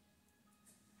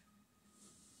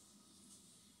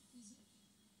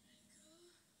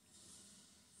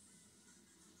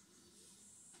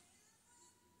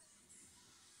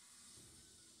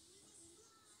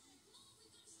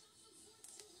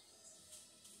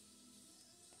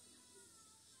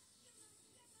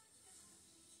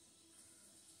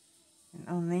 And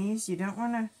on these, you don't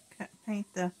want to paint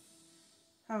the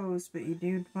hose, but you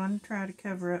do want to try to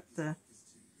cover up the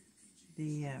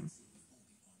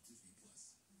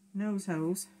nose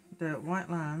hose, the white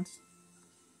lines.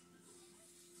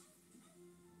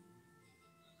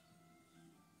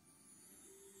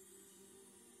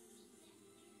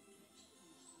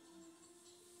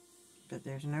 But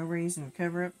there's no reason to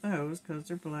cover up the hose because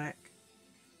they're black.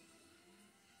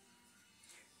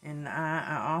 And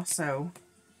I also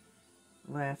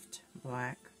left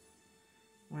black.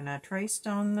 When I traced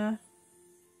on the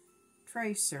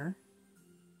tracer,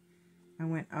 I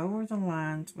went over the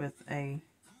lines with a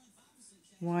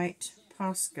white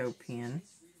Posco pen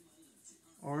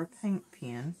or a paint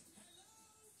pen,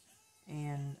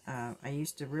 and I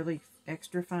used a really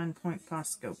extra fine point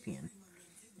Posco pen.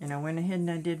 And I went ahead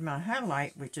and I did my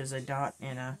highlight, which is a dot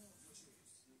in a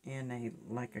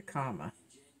like a comma.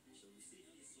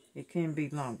 It can be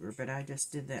longer, but I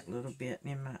just did that little bit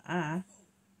in my eye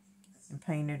and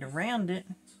painted around it,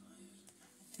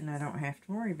 and I don't have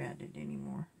to worry about it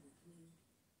anymore.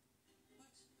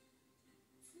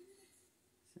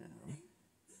 So,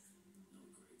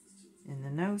 and the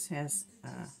nose has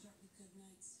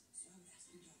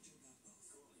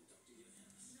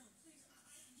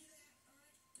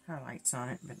highlights on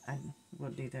it, but I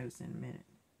will do those in a minute.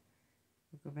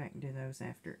 We'll go back and do those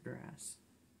after it dries.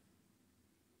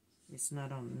 It's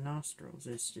not on the nostrils,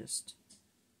 it's just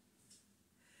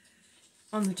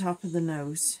on the top of the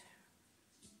nose.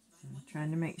 I'm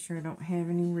trying to make sure I don't have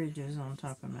any ridges on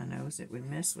top of my nose. It would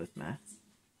mess with my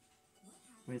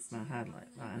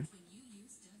highlight line.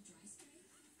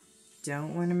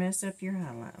 Don't want to mess up your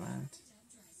highlight lines.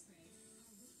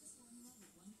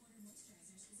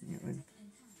 It would.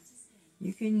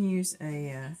 You can use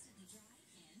a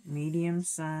medium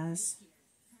size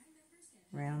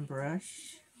round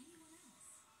brush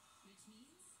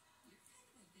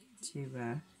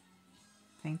to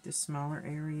paint the smaller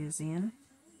areas in,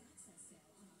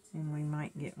 and we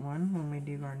might get one when we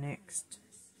do our next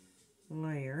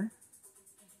layer.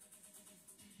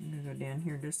 I'm going to go down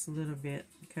here just a little bit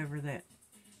and cover that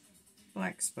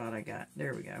black spot I got.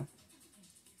 There we go,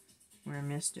 where I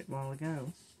missed it a while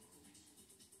ago.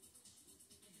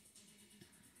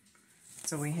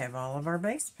 So we have all of our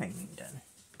base painting done.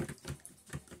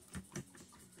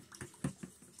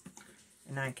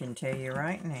 And I can tell you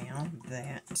right now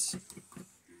that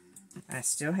I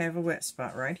still have a wet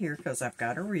spot right here because I've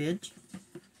got a ridge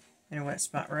and a wet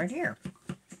spot right here.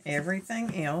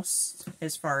 Everything else,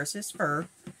 as far as his fur,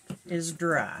 is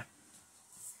dry.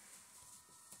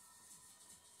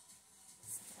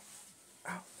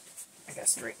 I gotta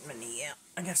straighten my knee out.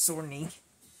 I got a sore knee.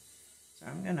 So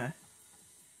I'm gonna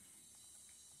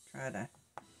try to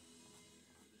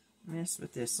mess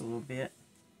with this a little bit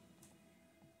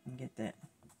and get that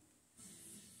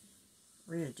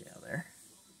ridge out there,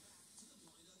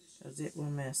 because it will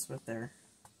mess with our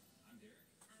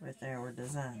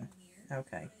design.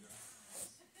 Okay.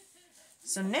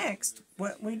 So next,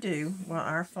 what we do while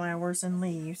our flowers and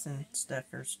leaves and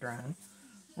stuff are drying,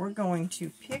 we're going to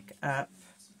pick up.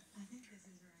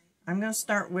 I'm going to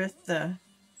start with the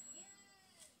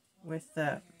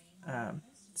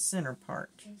center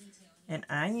part, and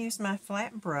I use my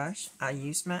flat brush. I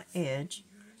use my edge,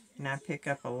 and I pick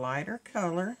up a lighter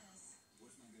color,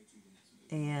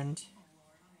 and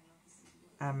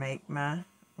I make my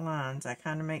lines. I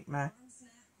kind of make my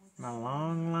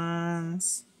long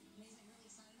lines,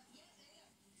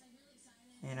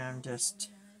 and I'm just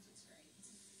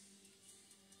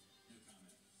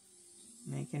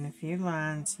making a few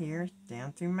lines here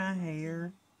down through my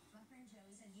hair.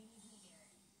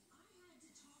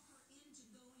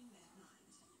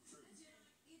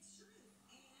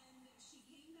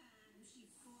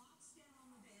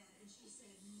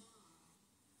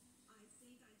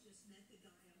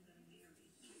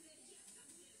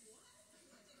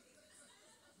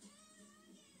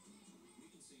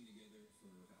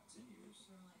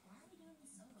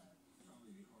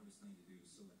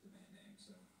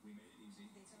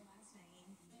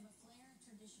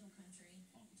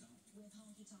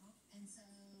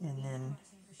 And then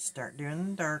start doing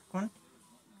the dark one.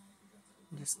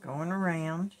 Just going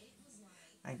around.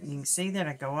 You can see that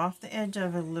I go off the edge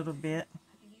of it a little bit.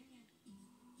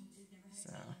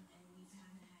 So.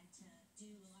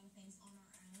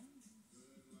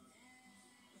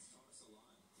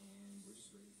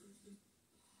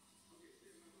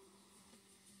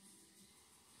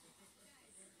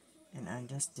 And I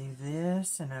just do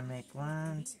this, and I make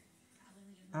lines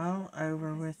all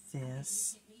over with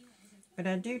this. But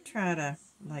I do try to,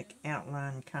 like,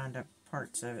 outline kind of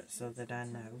parts of it so that I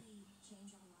know.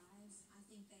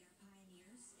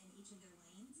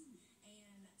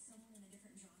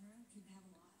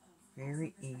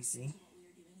 Very easy.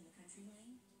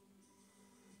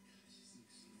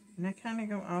 And I kind of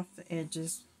go off the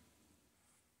edges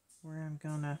where I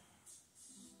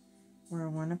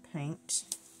want to paint.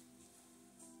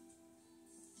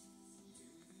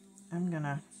 I'm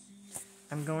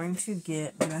going to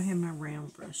get, do I have my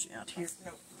round brush out here?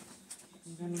 Nope.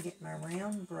 I'm going to get my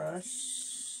round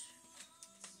brush.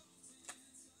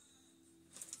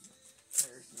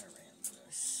 There's my round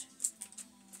brush.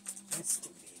 That's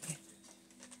too big.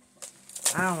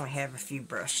 I only have a few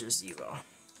brushes, you all.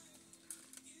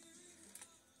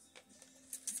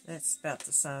 That's about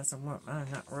the size I want. I'm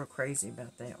not real crazy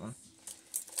about that one.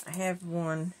 I have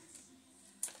one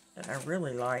that I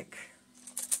really like,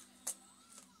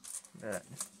 but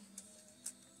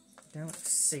don't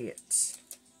see it. So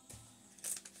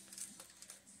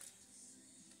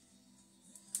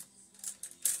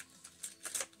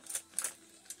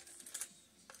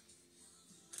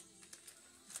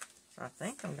I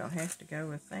think I'm going to have to go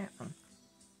with that one.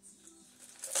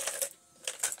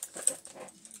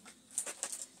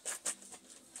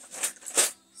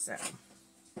 So, I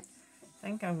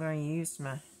think I'm going to use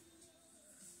my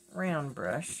round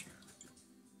brush.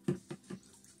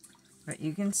 But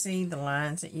you can see the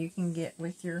lines that you can get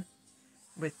with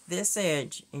this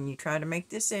edge, and you try to make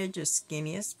this edge as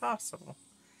skinny as possible.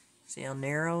 See how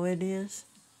narrow it is?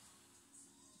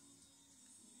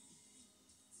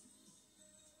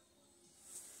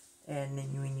 And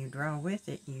then when you draw with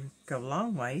it, you go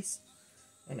long ways,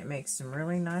 and it makes some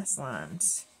really nice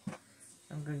lines.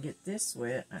 I'm going to get this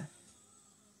wet,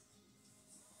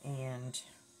 and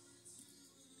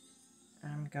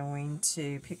I'm going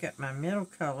to pick up my middle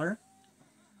color,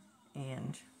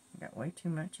 and I got way too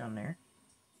much on there.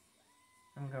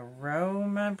 I'm going to roll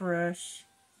my brush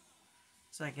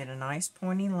so I get a nice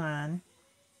pointy line,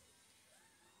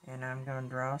 and I'm going to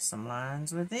draw some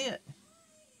lines with it.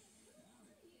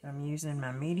 I'm using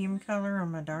my medium color on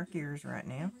my dark ears right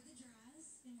now.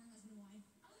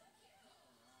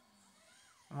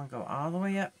 I'm going to go all the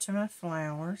way up to my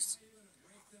flowers.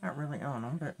 Not really on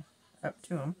them, but up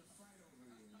to them.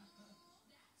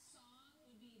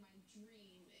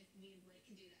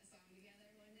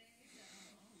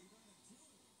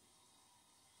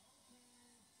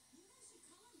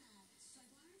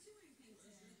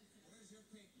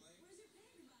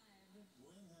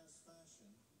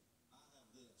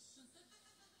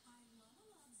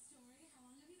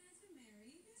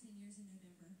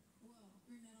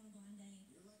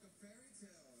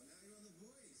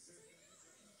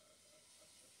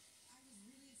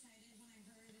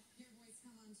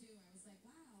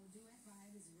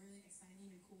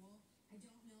 cool. I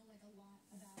don't know like a lot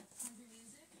about country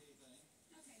music.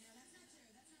 Okay, no, that's not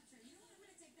true. That's not true. You know what? I'm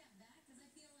gonna take that back because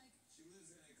I feel like She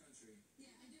lives in a country.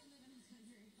 yeah, I do live in the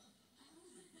country.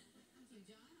 Thank you,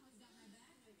 John. Always got my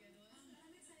back. But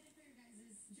I'm excited for your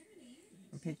guys' journey.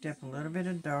 I picked up a little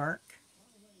bit of dark.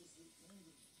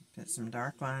 Put some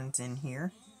dark lines in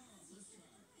here.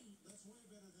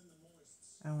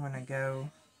 I want to go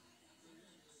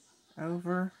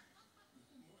over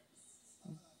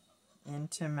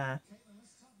into my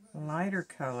lighter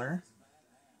color.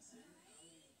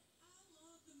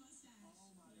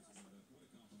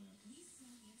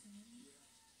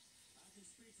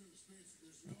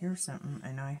 Here's something,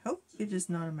 and I hope it is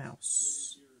not a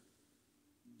mouse.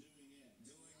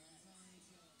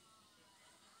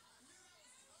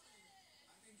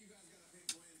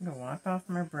 I'm going to wipe off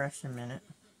my brush a minute.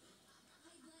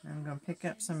 I'm going to pick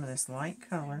up some of this light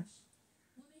color,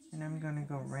 and I'm going to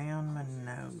go around my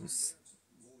nose.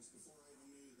 Before I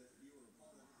even knew that you were a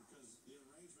part of it, because the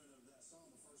arrangement of that song,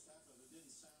 the first half of it, didn't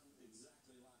sound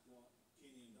exactly like what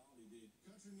Kenny and Dolly did.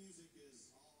 Country music is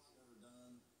all I've ever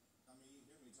done. I mean, you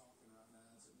hear me talking right now.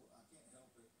 I can't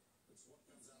help it. It's what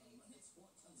comes out of my mouth. So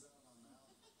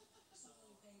I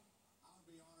would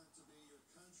be honored to be your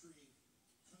country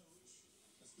coach.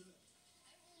 Let's do it.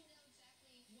 I don't really know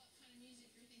exactly what kind of music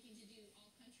you're thinking to do.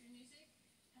 All country music?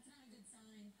 That's not a good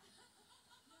sign.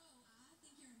 No, I think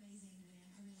you're amazing, man.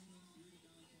 I really do. You're the Dolly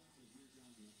Parton of your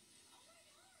genre. Oh my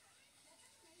God! That's an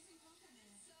amazing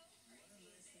compliment.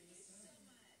 So crazy. Thank you so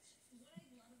much. What I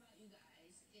love about you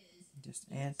guys is Just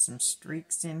add some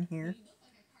streaks in here. you look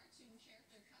like a cartoon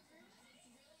character couple, and it's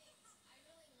really, I really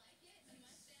like it. The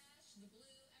mustache, the blue,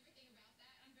 everything about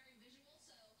that. I'm very visual, so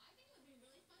I think it would be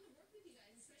really fun to work with you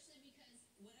guys, especially because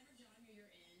whatever genre you're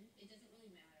in, it doesn't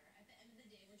really matter. At the end of the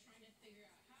day, we're trying to figure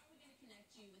out how are we going to connect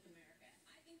you with America.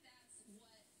 I think that's what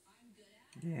I'm good at.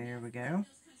 There we go.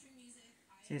 Knows country music.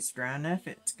 See, it's dry enough.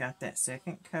 It's got that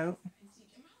second coat. Am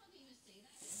I allowed to even say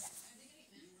that? Are they going to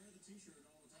get mad? You wear the t-shirt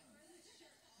all the time. I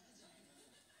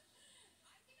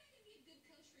think I could be a good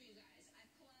coach for you guys. I've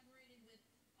collaborated with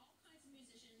all kinds of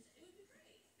musicians. It would be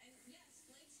great. And yes,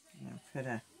 Blake's great. I'll But put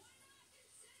a why not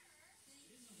consider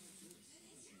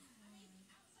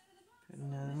put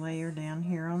another layer down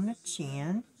here on the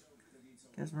chin,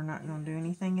 because we're not going to do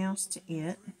anything else to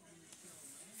it.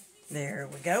 There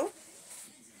we go.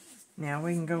 Now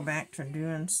we can go back to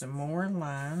doing some more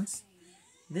lines.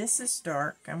 This is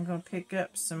dark. I'm going to pick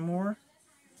up some more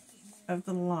of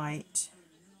the light,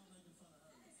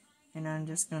 and I'm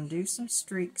just going to do some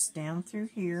streaks down through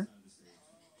here.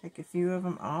 Take a few of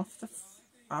them off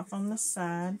on the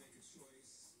side.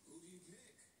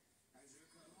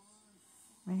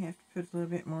 May have to put a little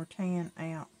bit more tan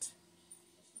out.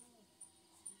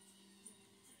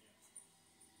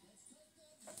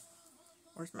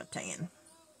 Where's my tan?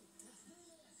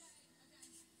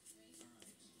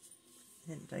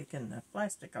 Hadn't taken the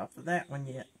plastic off of that one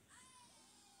yet.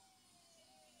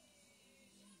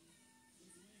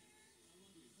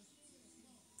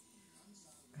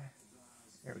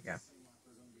 There we go.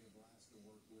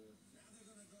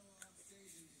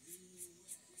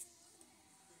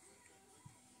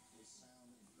 They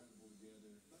sound incredible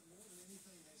together. But more than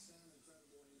anything, they sound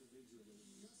incredible individually.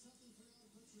 You got something for y'all to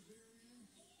put your beer in?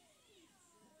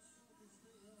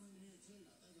 In here too.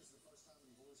 I think it's the first time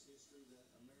in voice history that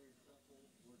a married couple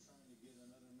were trying to get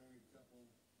another married couple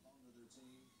onto their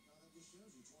team. Now that just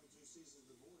shows you 22 seasons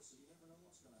of voice, and you never know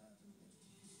what's going to happen. I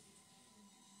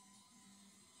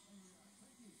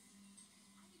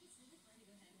think it's really fun to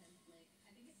go head to head with Blake.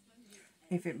 I think it's fun to do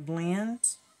If it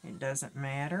blends, it doesn't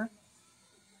matter.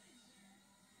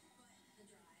 the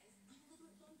drives. I'm a little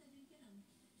bit bummed I didn't get him.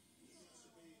 He has to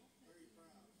be very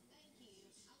proud. Thank you.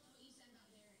 I love what you said about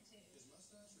Derek too. His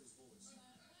mustache or his voice?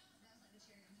 That was like the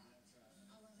cherry on top.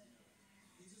 I love it.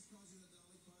 He just calls you the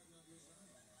Dolly Parton of your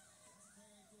genre. That's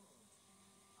very cool.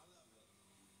 I love it.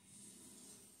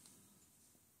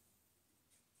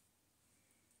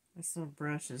 This little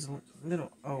brush is a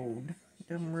little old. It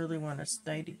doesn't really want to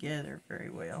stay together very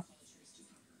well.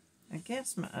 I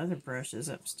guess my other brush is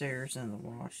upstairs in the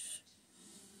wash,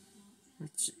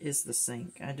 which is the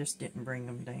sink. I just didn't bring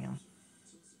them down.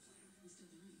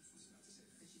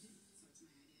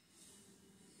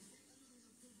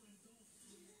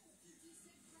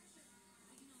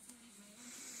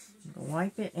 I'm going to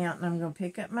wipe it out, and I'm going to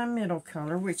pick up my middle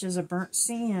color, which is a burnt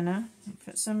sienna, and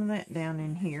put some of that down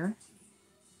in here.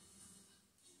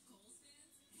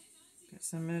 Put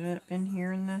some of it up in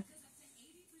here in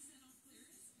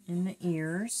the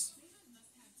ears.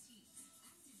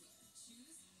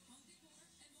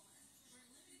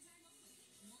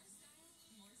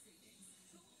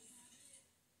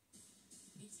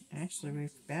 Actually,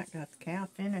 we've about got the cow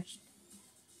finished.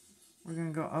 We're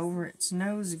going to go over its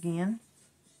nose again.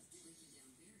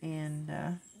 And,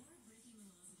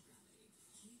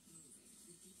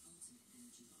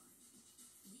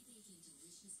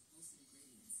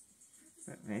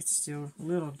 but it's still a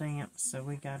little damp, so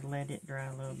we got to let it dry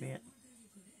a little bit.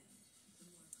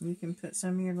 You can put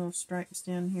some of your little stripes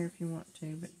down here if you want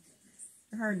to, but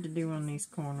they're hard to do on these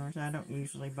corners. I don't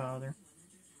usually bother.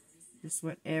 Just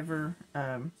whatever,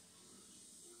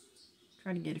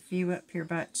 try to get a few up here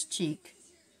by its cheek.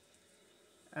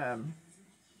 I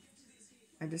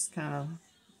just kind of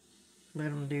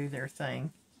let them do their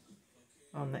thing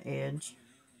on the edge.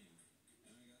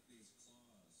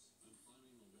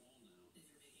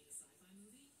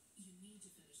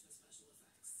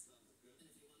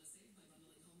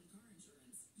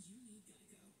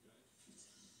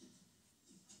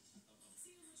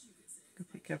 Go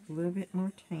pick up a little bit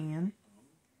more tan.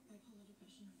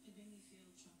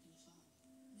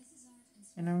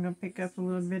 And I'm going to pick up a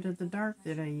little bit of the dark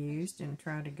that I used and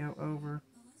try to go over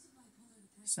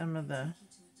some of the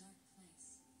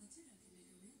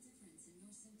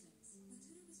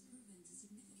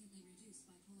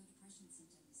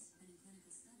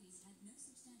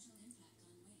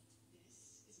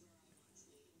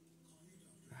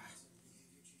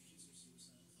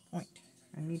point.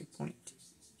 I need a point.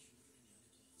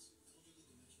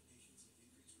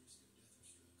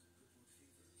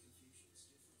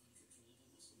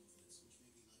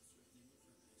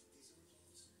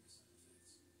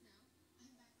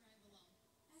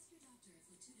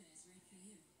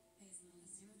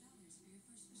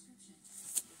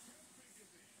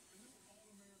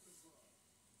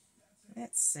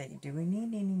 Let's see, do we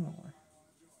need any more?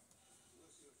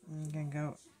 I'm going to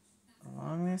go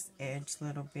along this edge a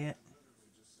little bit,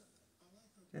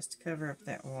 just to cover up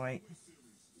that white.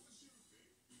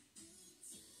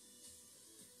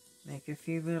 Make a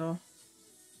few little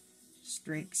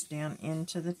streaks down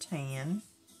into the tan.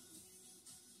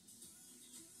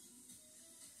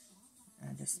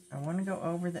 I want to go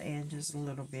over the edges a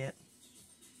little bit.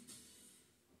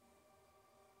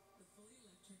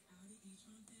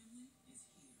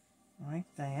 Like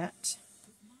that.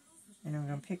 And I'm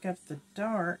going to pick up the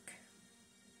dark.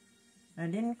 I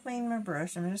didn't clean my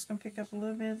brush. I'm just going to pick up a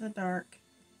little bit of the dark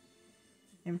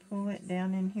and pull it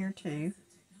down in here too.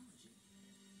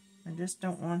 I just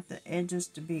don't want the edges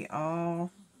to be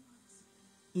all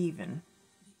even.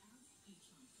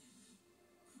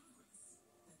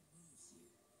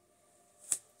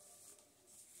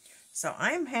 So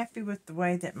I'm happy with the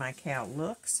way that my cow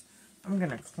looks. I'm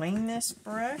going to clean this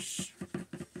brush.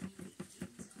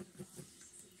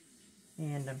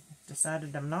 And I've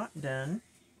decided I'm not done.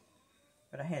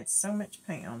 But I had so much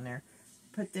paint on there.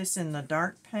 Put this in the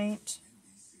dark paint.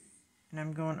 And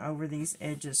I'm going over these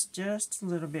edges just a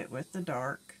little bit with the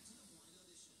dark.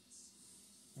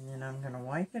 And then I'm going to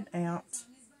wipe it out.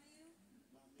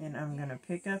 And I'm going to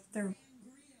pick up the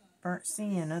burnt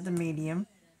sienna, the medium.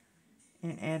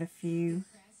 And add a few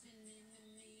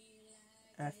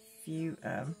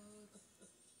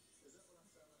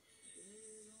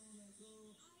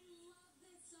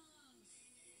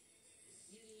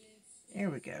there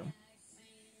we go.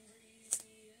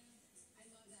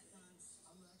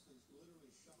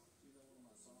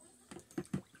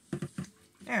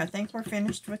 There, I think we're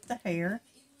finished with the hair.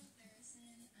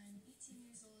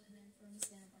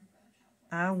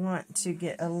 I want to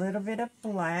get a little bit of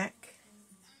black.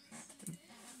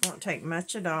 Won't take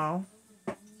much at all.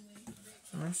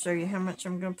 I'm going to show you how much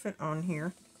I'm going to put on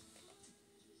here.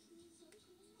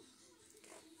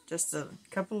 Just a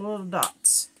couple little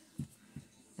dots.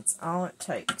 That's all it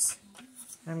takes.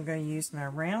 I'm going to use my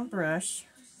round brush.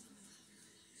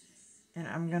 And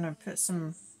I'm going to put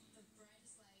some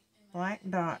black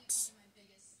dots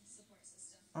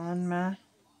on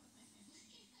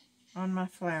my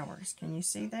flowers. Can you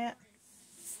see that?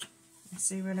 You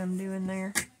see what I'm doing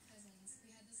there?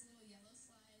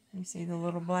 You see the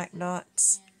little black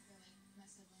dots?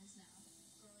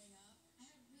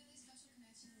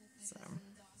 So,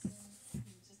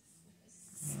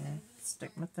 yeah,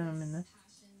 stick my thumb in the...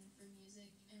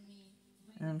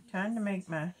 I'm trying to make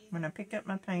my... When I pick up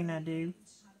my paint, I do.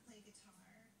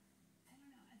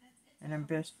 And I'm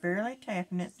just barely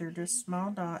tapping it. They're just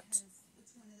small dots.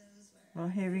 A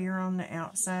little heavier on the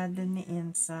outside than the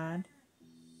inside.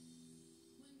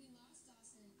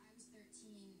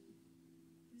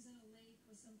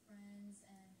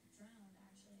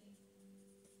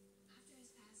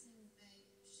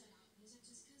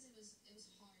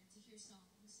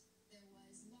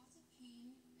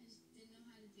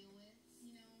 Deal with,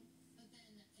 you know, but then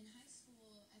in high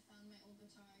school I found my old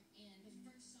guitar and the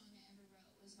first song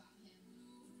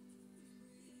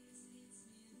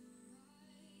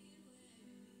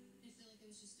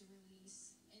was just a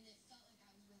release, and it felt like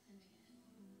I was with him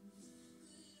again.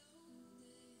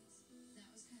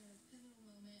 That was kind of a pivotal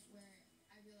moment where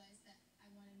I realized that I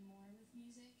wanted more with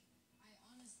music. I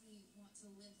honestly want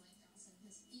to live like Dawson,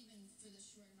 because even for the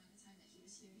short amount of time that he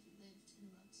was here, he lived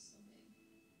and loved so big.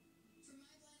 For my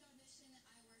blind audition,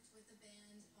 I worked with the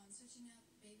band on Searching Up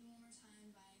Baby One More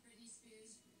Time by Britney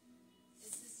Spears.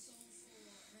 It's this soulful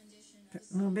rendition of Put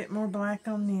a little bit more black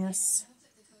on this. I hope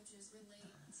that the coaches relate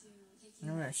to taking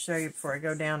I'm going to show you before I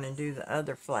go down and do the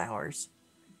other flowers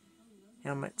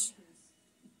how much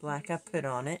black I put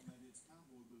on it.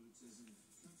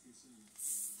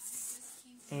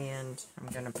 And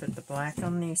I'm going to put the black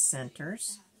on these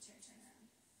centers.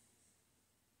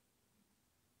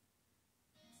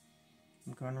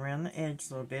 I'm going around the edge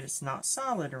a little bit. It's not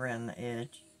solid around the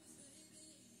edge.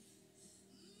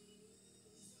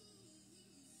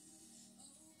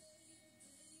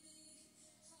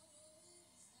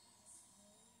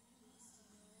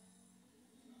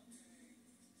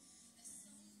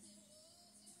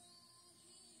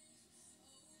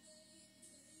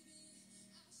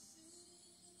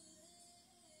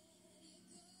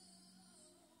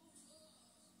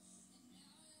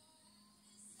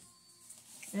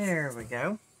 There we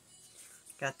go.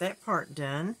 Got that part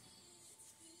done.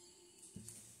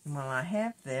 And while I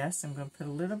have this, I'm going to put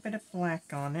a little bit of black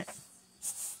on it.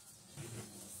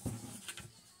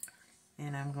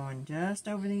 And I'm going just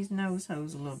over these nose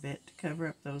holes a little bit to cover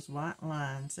up those white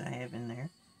lines I have in there,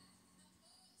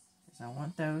 because I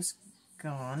want those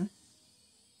gone.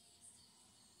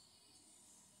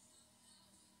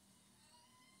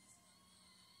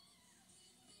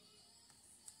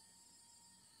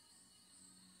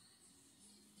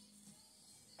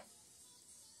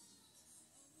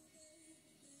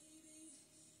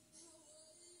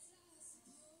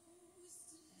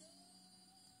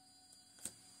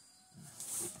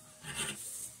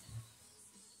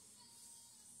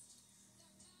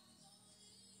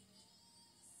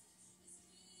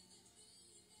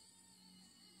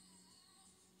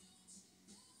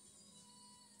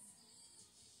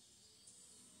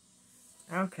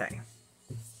 Okay.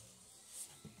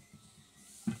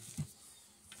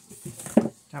 So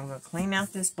I'm going to clean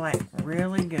out this black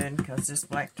really good, because this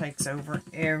black takes over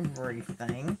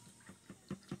everything.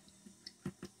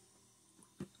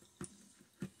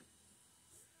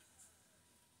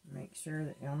 Make sure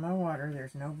that on my water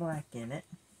there's no black in it.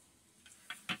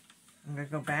 I'm going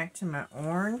to go back to my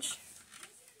orange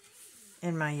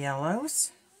and my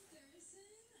yellows.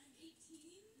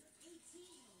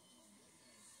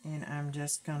 And I'm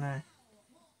just going to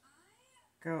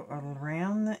go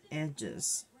around the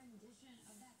edges.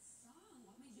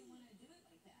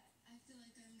 I feel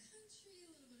like I'm country, a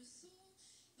little bit of soul,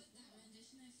 but that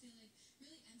rendition I feel like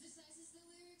really emphasizes the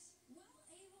lyrics. Well,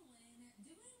 Evelyn,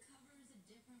 doing covers a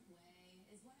different way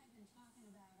is what I've been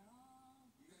talking about all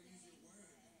You gotta use your word.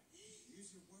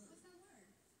 Use your word. What's that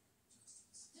word?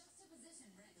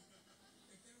 Juxtaposition, right?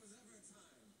 If there was ever a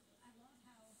time. I love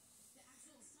how the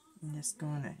actual song I'm just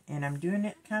going to, and I'm doing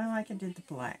it kind of like I did the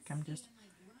black. I'm just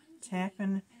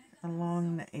tapping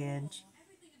along the edge.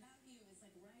 everything about you is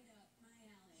like right up my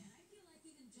alley, and I feel like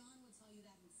even John would tell you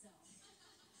that himself.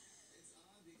 It's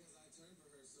odd because I turned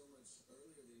for her so much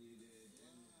earlier than you did.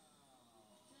 And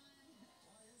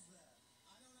why is that?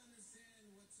 I don't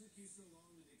understand what took you so long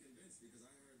to be convinced, because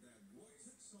I heard that voice. What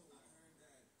took so long? I heard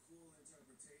that cool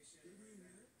interpretation. Did you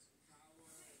hear it?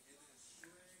 Power and that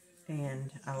shred. And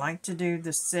I like to do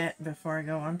the set before I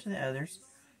go on to the others.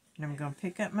 And I'm going to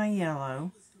pick up my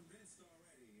yellow,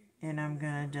 and I'm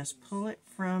going to just pull it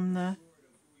from the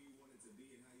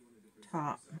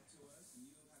top.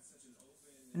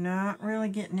 Not really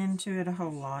getting into it a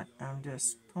whole lot. I'm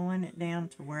just pulling it down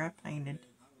to where I painted. Evelyn,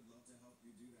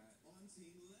 I want to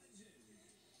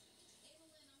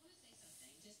say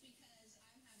something, just because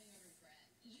I'm having a regret.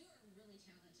 You are really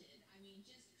talented. I mean,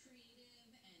 just creative, and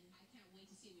I can't wait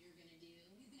to see what you're going to do.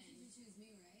 You think you should choose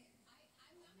me, right?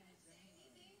 I'm not going to say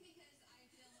anything because I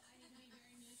feel I need to be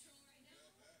very neutral right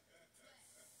now. But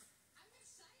I'm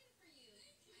excited for you.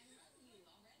 I love you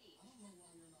already. I don't know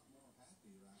why you're not more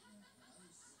happy right now.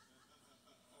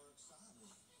 Or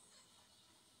excited.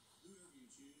 Whoever you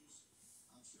choose,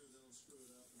 I'm sure they'll screw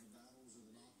it up in the battles or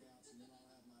the knockouts, and then I'll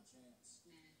have my chance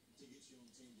to get you on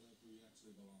Team Blake where you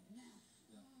actually belong.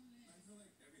 Yeah. I feel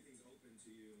like everything's open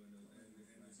to you, and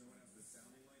there's no one else that's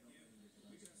sounding like you.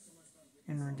 We could have so much fun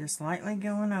with And we're just lightly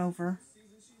going over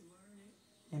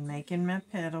and making my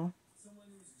petal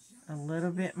a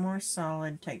little bit more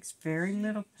solid. Takes very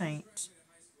little paint.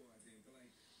 high school, I think. But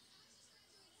like,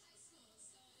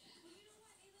 Well, you know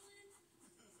what, Evelyn?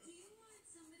 Do you want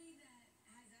somebody that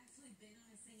has actually been on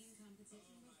a singing competition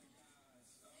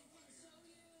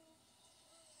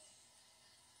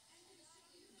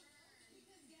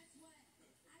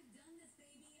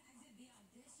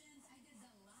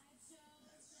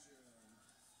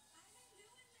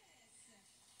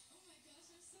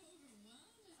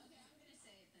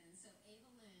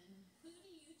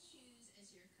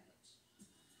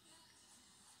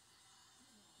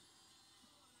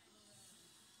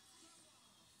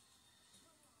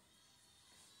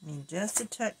Need just a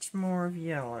touch more of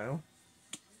yellow.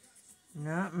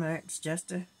 Not much,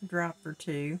 just a drop or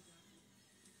two.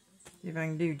 See if I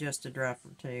can do just a drop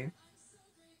or two.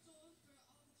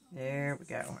 There we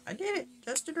go. I did it.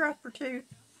 Just a drop or two.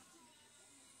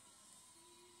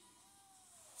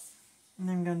 And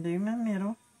I'm going to do my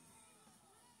middle.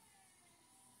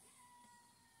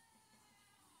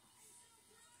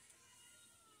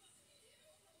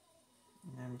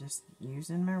 And I'm just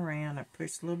using my round. I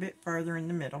push a little bit further in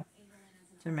the middle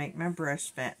to make my brush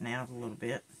fatten out a little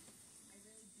bit.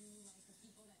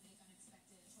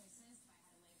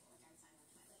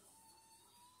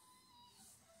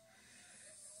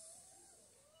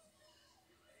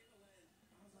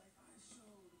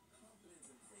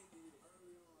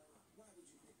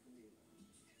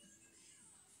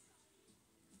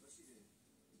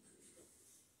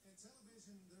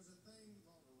 Television, there's a thing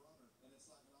called a runner, and it's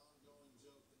like an ongoing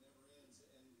joke that never ends.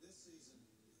 And this season,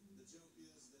 the joke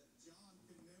is that John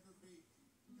can never beat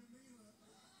Camila.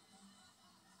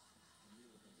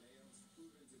 Camila Cabello's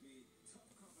proven to be tough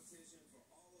competition for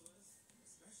all of us,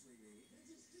 especially me. It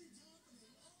just keeps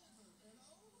happening over and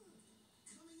over.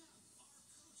 Coming up, our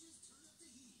coaches turn up the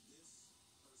heat. This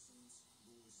person's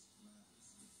voice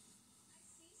matters. I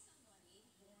see somebody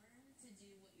born to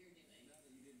do what you're doing. Now that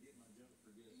you didn't get my joke,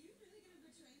 forget Are it. you really gonna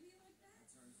betray me like that? I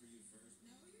turned for you first.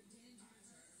 No, you didn't.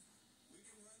 We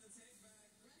can run the tape back.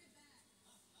 Run it back.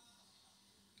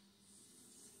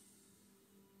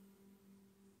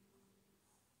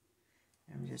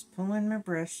 I'm just pulling my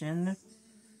brush in the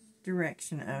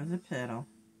direction of the petal.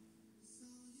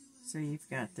 So you've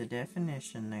got the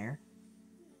definition there.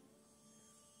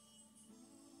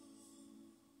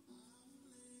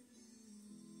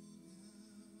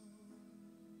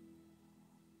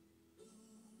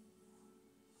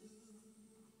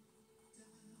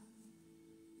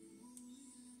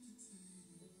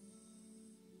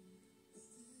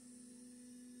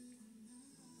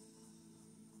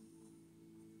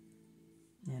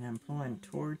 And I'm pulling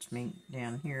towards me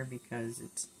down here because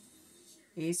it's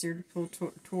easier to pull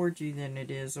towards you than it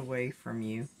is away from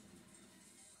you.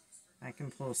 I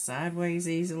can pull sideways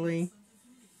easily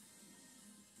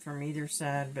from either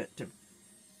side, but to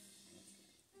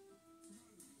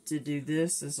do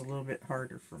this is a little bit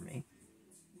harder for me.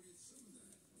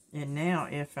 And now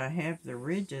if I have the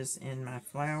ridges in my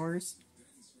flowers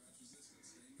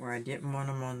where I didn't want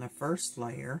them on the first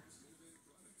layer,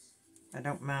 I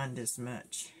don't mind as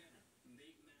much.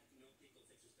 Big Mac, no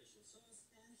pickles, extra special sauce,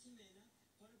 and Sienna,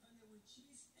 Purrisan with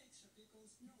cheese, extra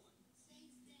pickles, no one.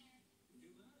 Thanks, Dad.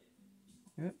 You got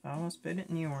it. Oop, I almost put it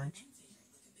in the orange.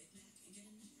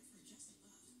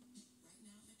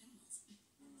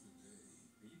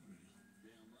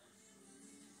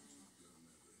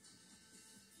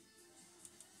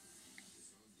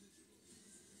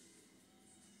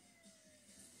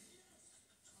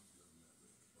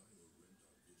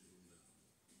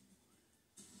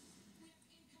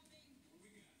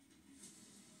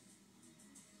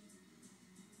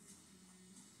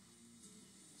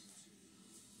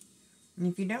 And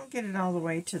if you don't get it all the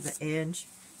way to the edge,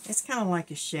 it's kind of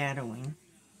like a shadowing,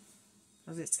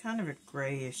 because it's kind of a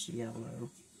grayish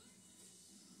yellow.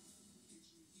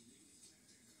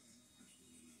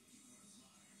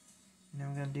 And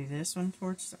I'm going to do this one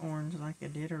towards the orange like I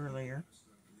did earlier.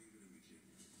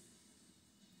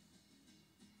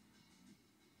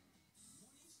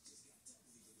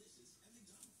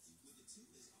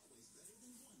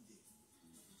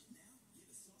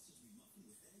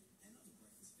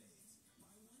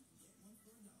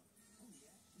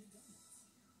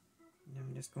 And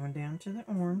I'm just going down to the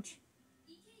orange.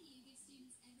 EKU gives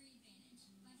students every advantage,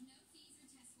 like no fees or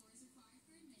test scores required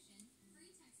for admission,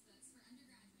 free textbooks for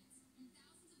undergraduates, and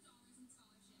thousands of dollars in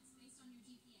scholarships based on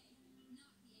your GPA,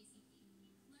 not the ACT.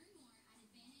 Learn more at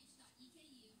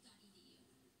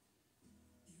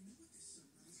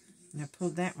advantage.eku.edu. Now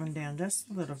pull that one down just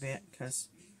a little bit,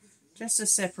 just to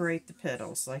separate the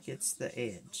petals, like it's the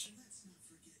edge.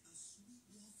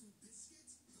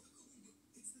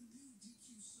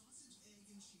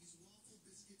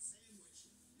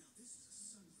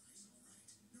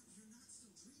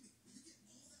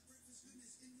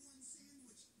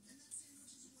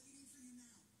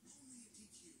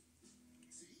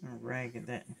 I'll rag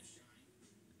that,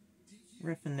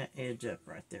 roughing that edge up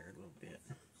right there a little bit.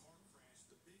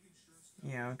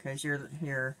 Yeah, because your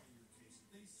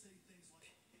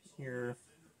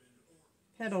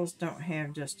petals don't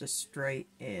have just a straight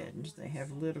edge. They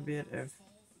have a little bit of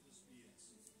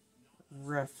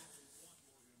rough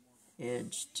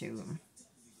edge to them.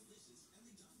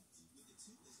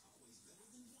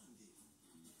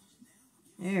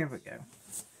 There we go.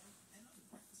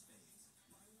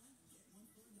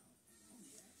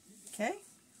 Okay,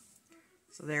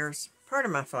 so there's part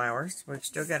of my flowers. We've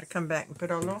still got to come back and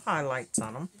put our little highlights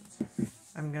on them.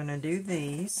 I'm going to do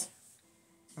these.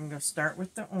 I'm going to start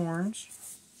with the orange.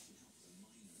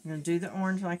 I'm going to do the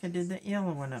orange like I did the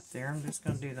yellow one up there. I'm just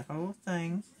going to do the whole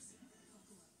thing.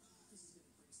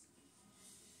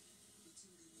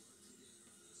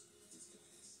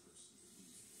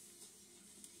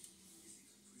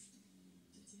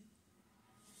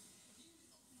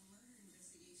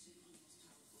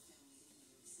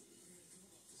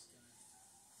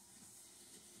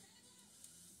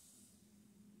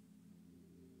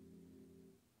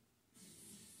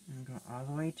 And go all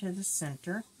the way to the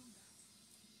center.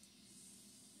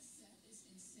 This set is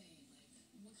insane. Like,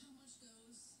 look how much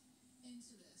goes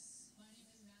into this. My name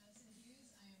is Madison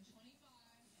Hughes. I am 25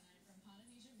 and I'm from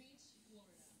Pontotoc Beach,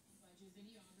 Florida. I do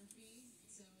videography,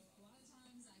 so a lot of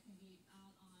times I can be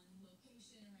out on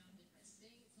location around different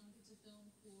states, and I'll get to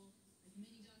film cool, like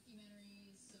mini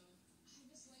documentaries. So I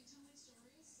just like telling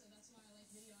stories, so that's why I like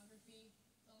videography.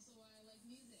 It's also why I like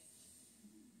music.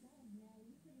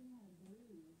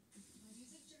 My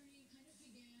music journey kind of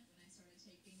began when I started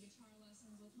taking guitar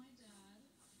lessons with my dad.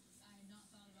 I had not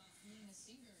thought about being a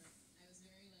singer. I was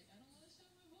very like, I don't want to show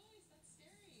my voice. That's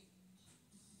scary.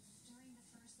 During the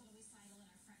first little recital in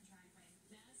our front driveway,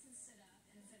 Madison stood up,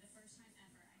 and for the first time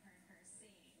ever, I heard her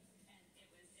sing, and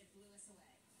it blew us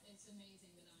away. It's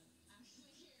amazing that I'm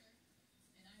actually here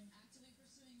and I'm actively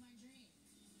pursuing my dream.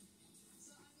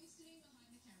 So I'm used to being behind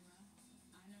the camera.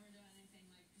 I've never done anything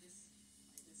like this.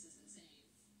 Like, this is insane.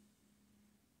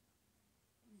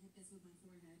 I'm gonna hit this with my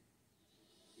forehead.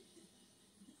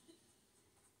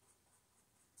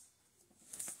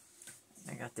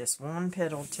 I got this one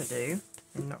petal to do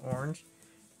in the orange,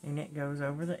 and it goes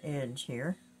over the edge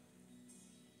here.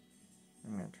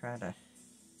 I'm going to try to...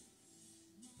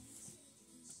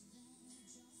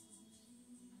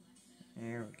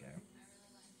 There we go.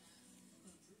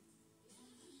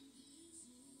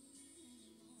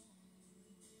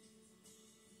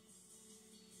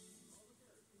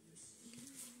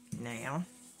 Now,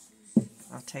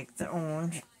 I'll take the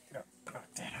orange, knock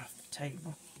that off the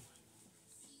table.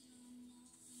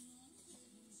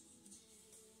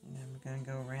 And I'm going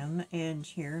to go around the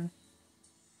edge here,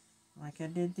 like I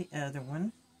did the other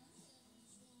one.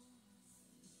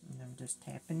 And I'm just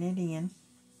tapping it in.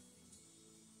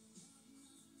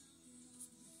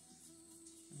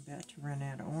 I'm about to run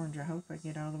out of orange. I hope I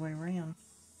get all the way around.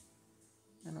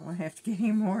 I don't want to have to get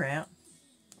any more out.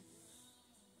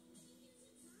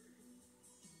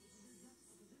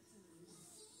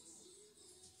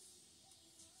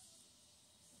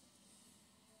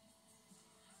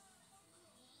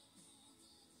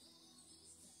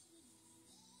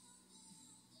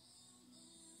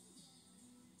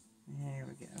 There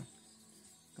we go.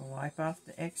 Go wipe off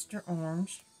the extra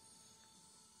orange.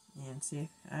 And see,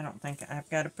 I don't think I've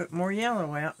got to put more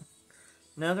yellow out.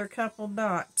 Another couple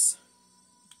dots.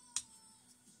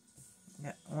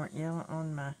 Got orange yellow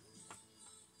on my...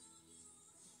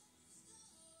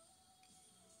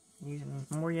 Using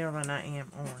more yellow than I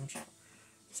am orange.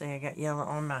 See, I got yellow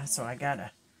on my... So I got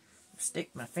to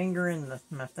stick my finger in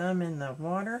my thumb in the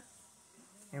water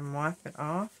and wipe it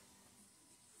off.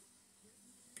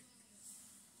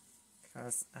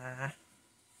 Because I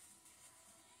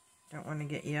don't want to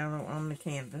get yellow on the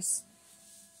canvas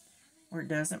where it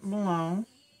doesn't belong.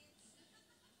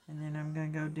 And then I'm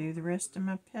going to go do the rest of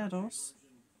my petals.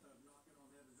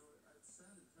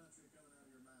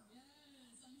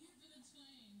 Yes, I'm here for the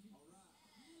twang.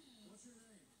 What's your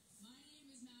name? My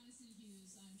name is Madison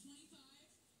Hughes. I'm 25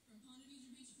 from Pontotoc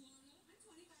Beach, Florida. I'm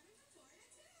 25 and from Florida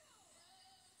too.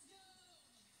 Let's go.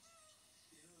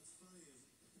 You know, what's funny is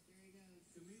Here he goes.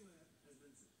 Camila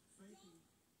has been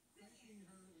faking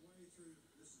her way through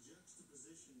this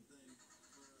juxtaposition thing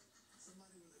where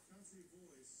somebody with a country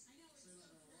voice I know, it's sing so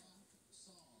like a cool. rock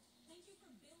song. Thank you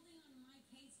for building on my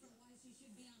case for why she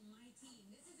should be on my team.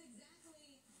 This is exactly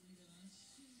Oh my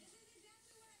gosh.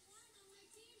 what I want on my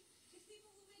team. It's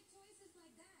people who make choices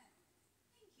like that.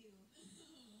 Thank you.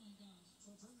 Oh my gosh.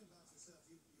 So tell me about yourself.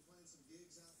 You playing some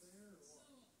gigs out there or what?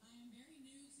 So I am very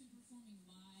new to performing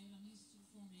live. I'm used to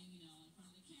performing, you know, in front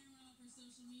of the camera for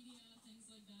social media, things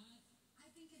like that. I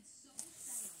think it's so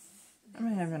exciting. I'm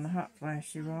having a hot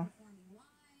flash, you all. Performing live.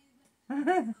 I was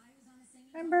on a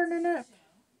singing I'm burning up. show.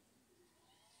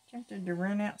 Tempted to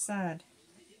run outside.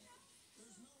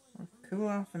 Or cool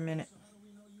off a minute.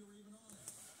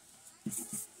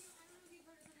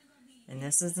 And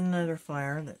this is another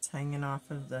flower that's hanging off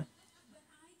of the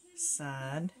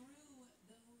side.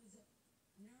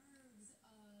 Through those nerves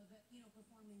of, you know,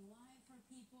 performing live for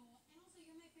people. And also,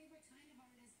 you're my favorite kind of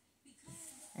artist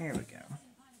because There we go.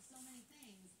 melting pot of so many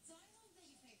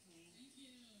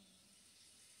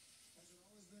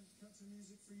country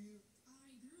music for you?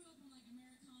 I grew up on like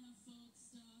Americana folk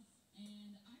stuff,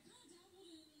 and I kind of dabbled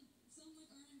in some like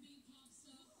R&B pop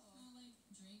stuff, kind of like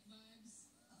Drake vibes.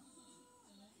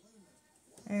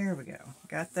 There we go.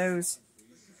 Got those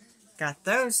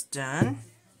done.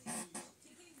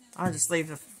 I'll just leave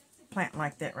the plant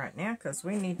like that right now because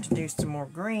we need to do some more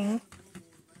green.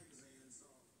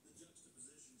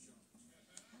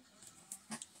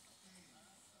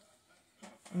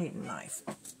 I need a knife.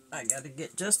 I got to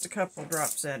get just a couple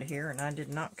drops out of here, and I did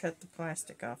not cut the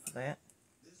plastic off of that.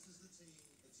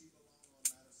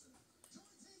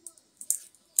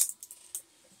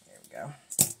 There we go.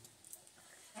 I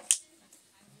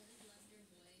really love your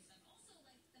voice. I also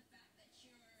like the fact that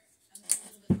you're a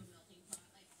little bit of a melting pot.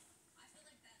 Like, I feel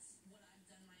like that's what I've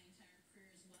done my entire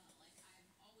career as well. Like,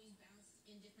 I've always bounced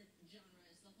in different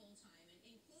genres the whole time, and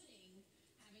including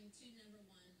having 2 #1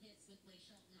 hits with Blake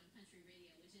Shelton on country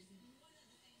radio, which is one of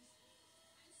the things I'm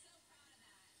so proud of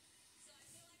that. So I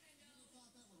feel like I know. I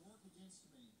thought that would work against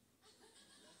me. It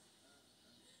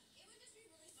would just be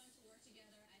really fun to work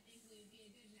together. I think we would be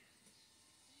a good match.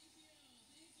 Thank you.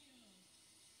 Thank you.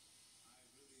 I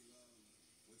really love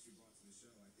what you brought to the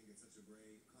show. I think it's such a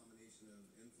great combination of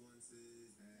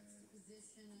influences and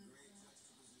Position of great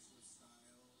juxtaposition of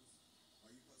styles. Are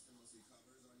you posting mostly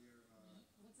covers on your?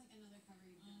 what's like another cover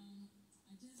you've done?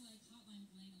 I did like Hotline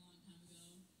Bling a long time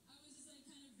ago. I was just like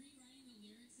kind of rewriting the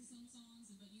lyrics to some songs,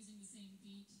 but using the same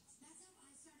beat. That's how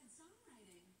I started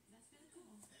songwriting. That's really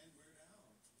cool. And we're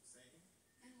now saying.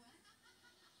 And what?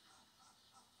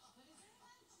 What is it?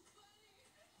 That's funny.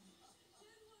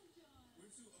 Good one, John.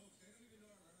 We're too old. They don't even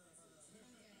know our references.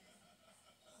 Okay.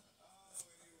 Oh,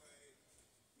 anyway,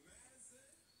 Madison,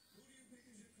 who do you pick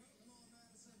as your coach? Come on,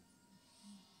 Madison. Let's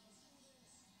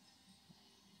do this.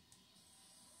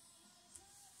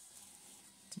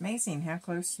 It's amazing how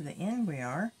close to the end we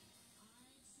are.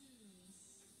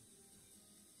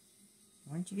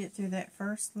 Once you get through that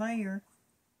first layer,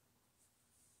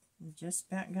 you just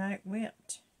about got it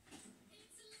whipped.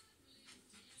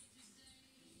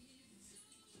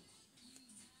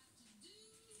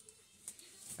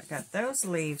 I got those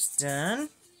leaves done.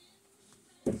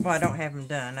 Well, I don't have them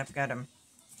done. I've got them,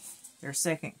 their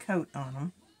second coat on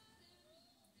them.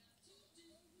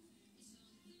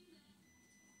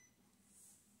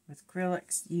 With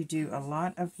acrylics, you do a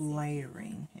lot of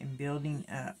layering and building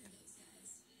up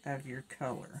of your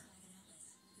color.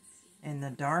 And the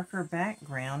darker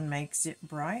background makes it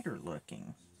brighter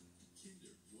looking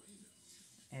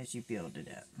as you build it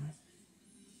up.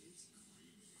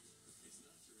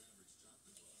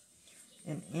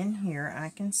 And in here, I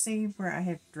can see where I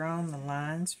have drawn the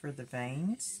lines for the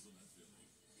veins.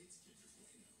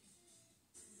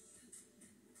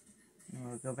 And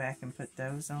we'll go back and put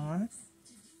those on.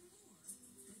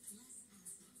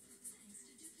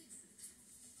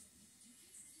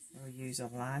 We'll use a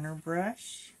liner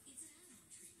brush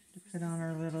to put on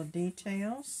our little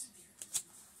details.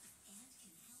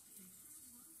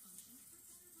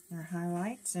 Our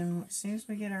highlights, and as soon as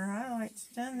we get our highlights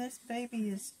done, this baby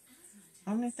is,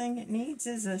 only thing it needs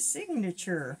is a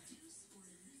signature.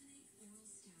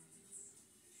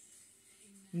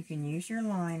 You can use your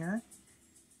liner,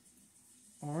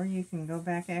 or you can go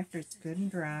back after it's good and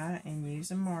dry and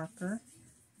use a marker.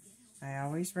 I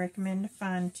always recommend a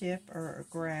fine tip or a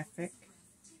graphic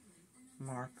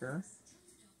marker.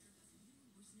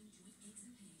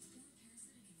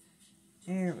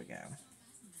 There we go.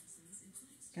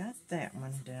 Got that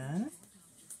one done.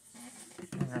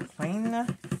 I'm going to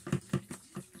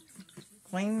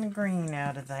clean the green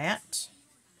out of that.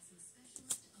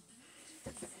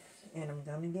 And I'm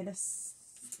going to get a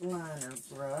liner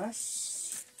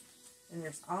brush. And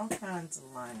there's all kinds of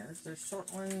liners. There's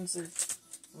short ones, there's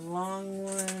long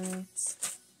ones.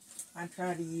 I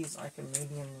try to use like a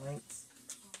medium length.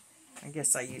 I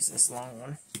guess I use this long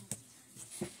one.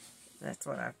 That's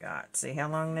what I've got. See how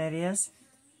long that is?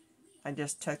 I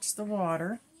just touch the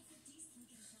water.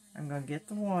 I'm going to get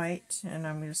the white, and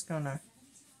I'm just going to,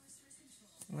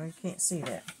 well, you can't see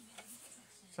that.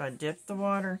 So I dip the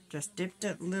water, just dipped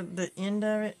it, the end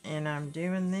of it, and I'm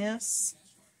doing this.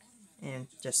 And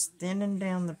just thinning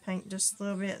down the paint just a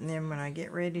little bit, and then when I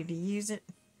get ready to use it,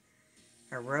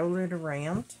 I roll it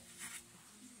around.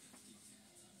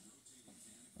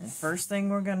 And first thing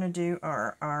we're going to do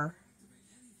are our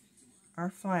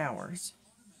flowers.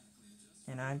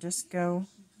 And I just go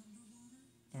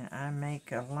and I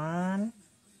make a line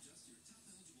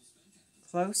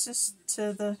closest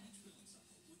to the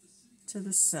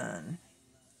sun.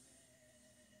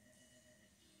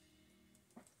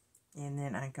 And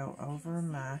then I go over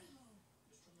my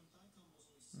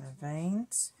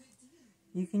veins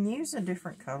You can use a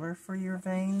different color for your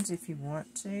veins if you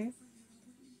want to.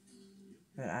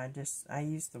 But I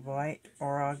use the white,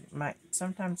 or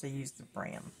sometimes I use the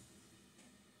brown.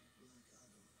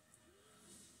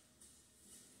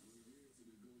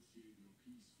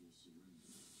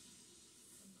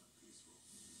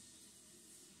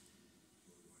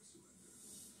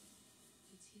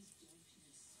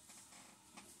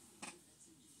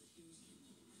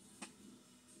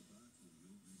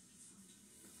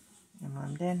 And while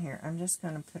I'm down here, I'm just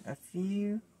going to put a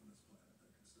few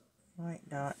white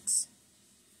dots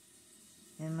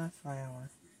in my flower.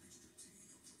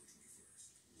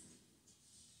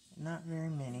 Not very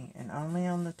many, and only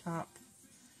on the top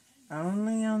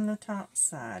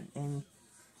side. And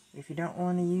if you don't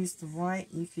want to use the white,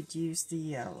 you could use the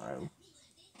yellow.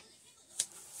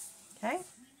 Okay?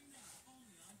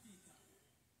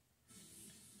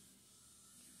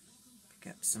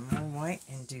 Pick up some more white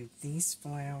and do these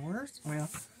flowers. Well,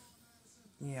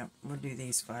 yeah, we'll do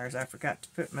these flowers. I forgot to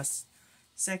put my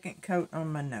second coat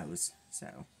on my nose,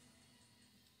 so.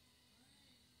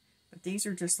 But these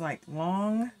are just like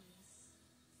long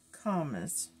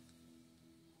commas.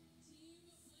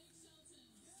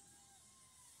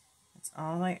 That's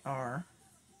all they are.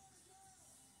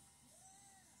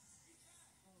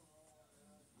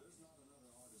 There's not another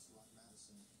artist like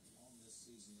Madison on this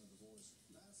season of The Voice.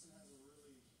 Madison has a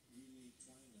really unique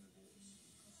twang in her voice.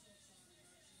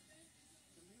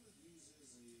 Camila uses the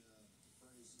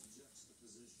phrase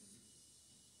juxtaposition.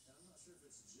 And I'm not sure if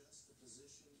it's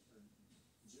juxtaposition or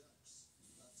jux.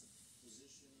 That's a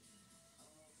position. I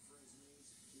don't know what the phrase means.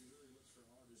 We really look for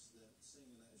artists that sing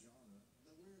in that genre.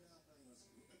 The Weird Al thing was...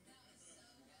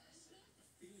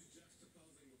 He was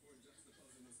juxtaposing before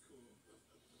juxtaposing was cool.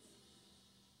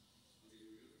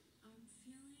 I'm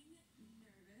feeling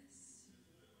nervous.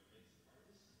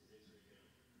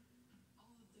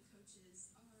 All of the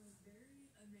coaches are very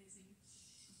amazing.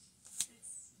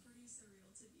 It's pretty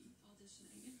surreal to be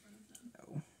auditioning in front of them.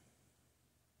 Oh.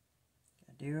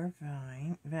 Gotta do our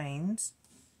veins.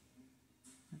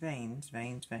 Veins,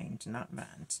 not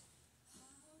vines.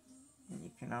 And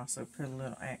you can also put a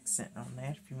little accent on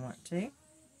that if you want to.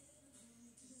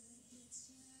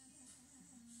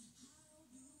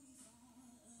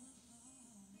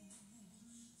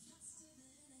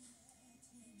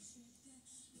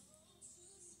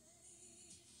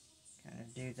 Kind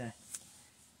of do the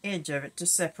edge of it to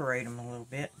separate them a little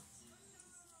bit.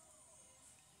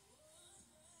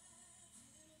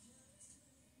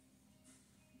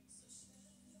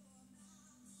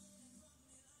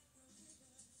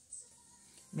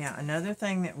 Now, another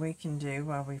thing that we can do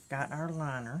while we've got our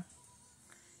liner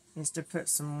is to put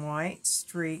some white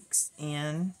streaks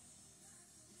in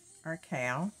our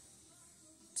cow.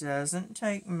 Doesn't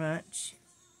take much.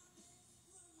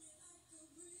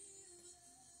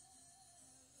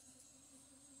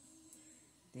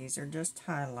 These are just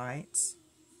highlights.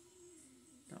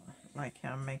 Don't like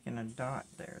how I'm making a dot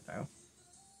there, though.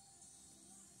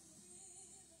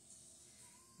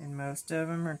 And most of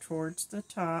them are towards the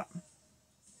top.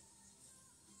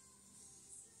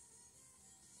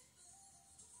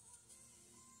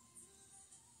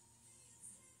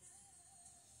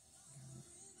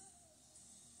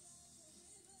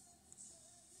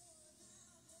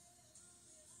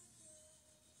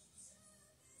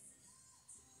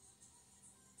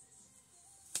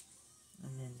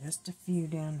 And then just a few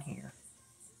down here.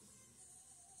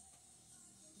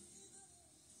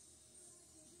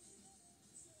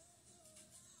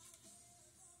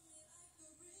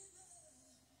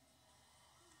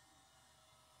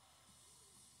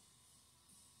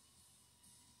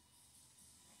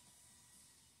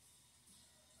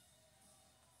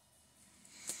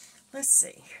 Let's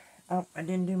see. Oh, I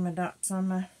didn't do my dots on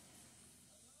my...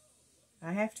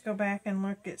 I have to go back and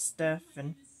look at stuff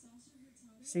and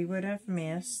see what I've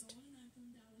missed.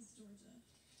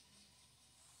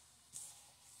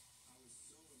 I was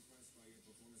so impressed by your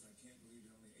performance. I can't believe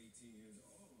you're only 18 years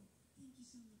old. Thank you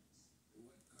so much.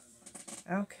 What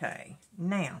kind of Okay,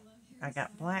 now I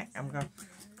got black. I'm going to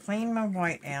clean my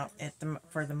white out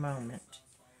for the moment.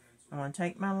 I'm going to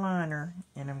take my liner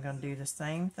and I'm going to do the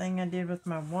same thing I did with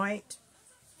my white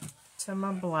to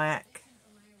my black,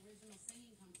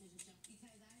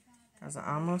 because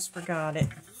I almost forgot it.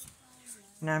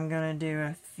 And I'm going to do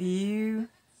a few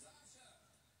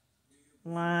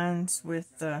lines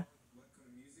with the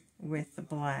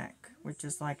black, which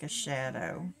is like a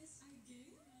shadow. I do.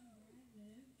 Where I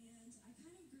live, and I kind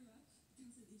of grew up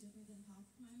completely different than pop.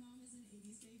 My mom is an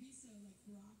 80s baby, so like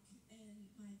rock, and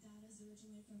my dad is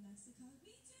originally from Mexico.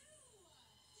 Me too!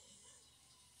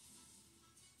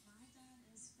 My dad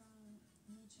is from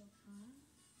Michoacan,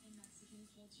 in Mexican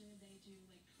culture, they do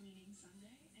like cleaning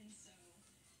Sunday, and so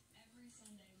every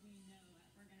Sunday we know that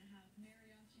we're gonna have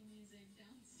mariachi music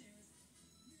downstairs.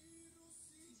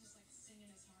 He's just like singing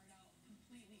his heart out,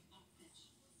 completely off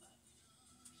pitch, but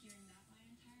hearing that my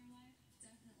entire life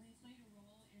definitely played a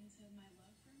role into my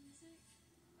love for music.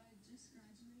 I just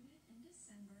graduated in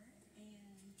December, and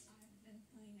I've been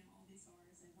playing at all these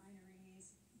bars and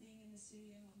wineries, being in the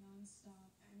studio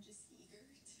nonstop. I'm just eager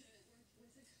to work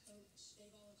with a coach.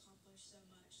 They've all accomplished so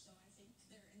much, so I think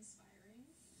they're inspiring.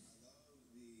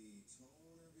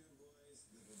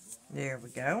 There we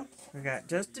go. We got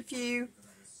just a few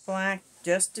black,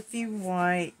 just a few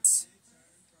white.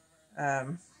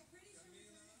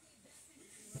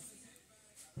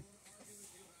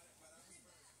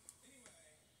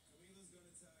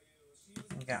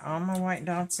 Got all my white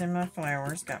dots in my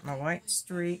flowers. Got my white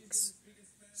streaks.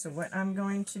 So what I'm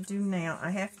going to do now,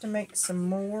 I have to make some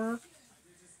more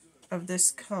of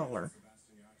this color.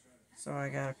 So I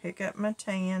gotta pick up my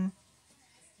tan,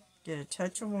 get a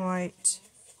touch of white.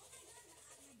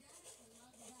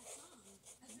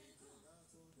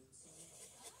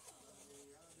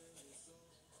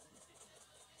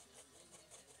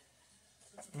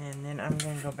 And then I'm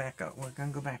going to go back up. We're going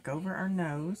to go back over our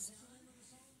nose.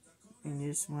 And you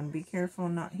just want to be careful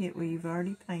and not hit where you've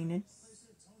already painted.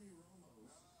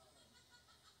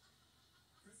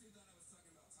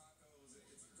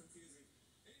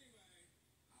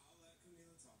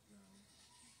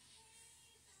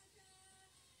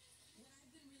 What I've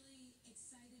been really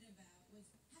excited about was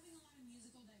having a lot of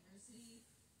musical diversity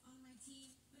on my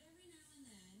team, but every now and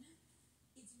then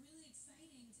it's really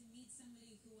exciting to meet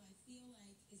somebody who I feel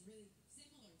like is really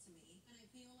similar to me, and I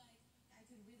feel like I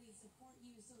could really support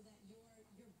you so that you're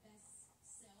your best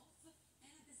self,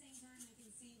 and at the same time I can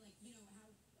see, like, you know,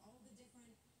 how all the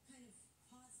different kind of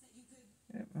paths that you could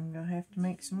I'm going to have to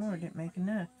make some more. I didn't make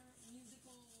enough.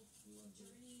 musical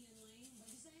journey and lane.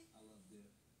 What'd you say? I love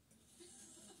dip.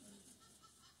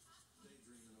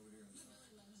 Daydreaming over here. He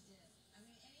really loves dip. I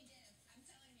mean, any dip. I'm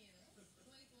telling you.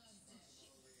 Blake loves dip.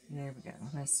 There we go.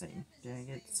 Let's see. Did I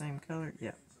get the same color?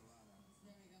 Yep.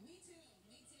 There we go. Me too.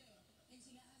 Me too. And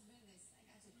she got us business. I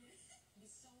got you.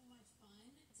 It's so much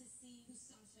fun to see who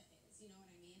Sasha is, you know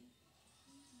what I mean?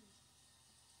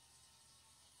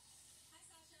 Hi,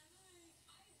 Sasha. Hi.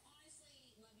 I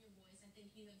honestly love your voice. I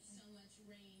think you have so much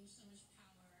range, so much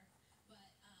power. But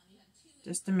you have two.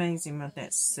 Just amazing what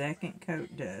that second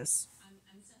coat does. I'm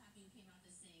so happy you came out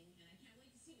to sing, and I can't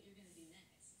wait to see what you're going to do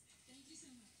next. Thank you so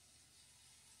much.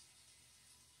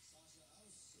 Sasha, I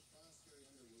was surprised Carrie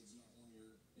Underwood's not one of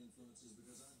your influences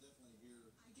because I definitely hear.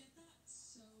 I get that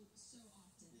so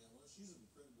often. Yeah, well, she's an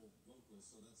incredible vocalist,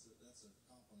 so that's a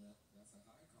compliment. That's a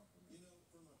high compliment. You know,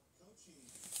 from a coaching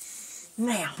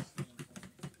Now,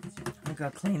 standpoint, I'm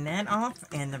going to clean that off.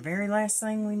 And the very last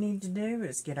thing we need to do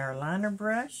is get our liner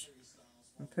brush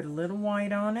and put a little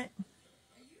white on it.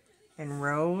 And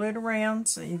roll it around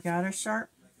so you got a sharp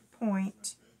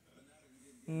point.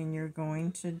 And you're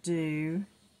going to do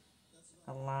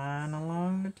a line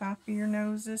along the top of your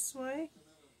nose this way.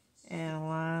 And a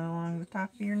line along the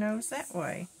top of your nose that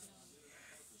way.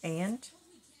 And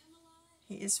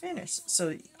he is finished.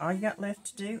 So all you got left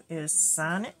to do is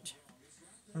sign it.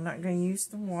 I'm not going to use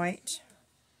the white.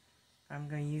 I'm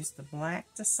going to use the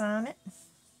black to sign it.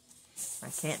 I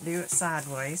can't do it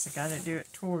sideways. I got to do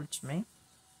it towards me.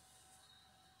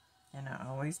 And I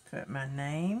always put my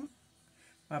name.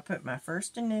 Well, I put my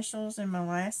first initials and my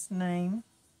last name.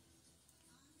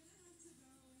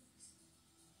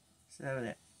 So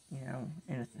that, you know,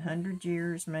 in 100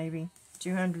 years, maybe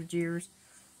 200 years,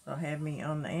 they'll have me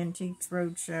on the Antiques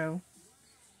Roadshow.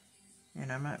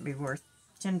 And I might be worth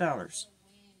 $10.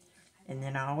 And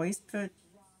then I always put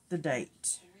the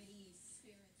date.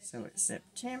 So it's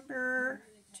September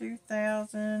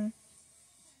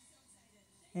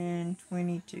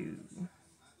 2022.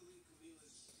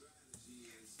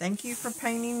 Thank you for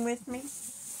painting with me.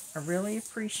 I really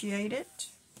appreciate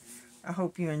it. I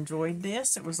hope you enjoyed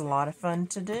this. It was a lot of fun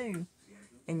to do.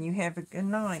 And you have a good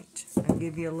night. I'll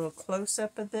give you a little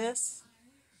close-up of this.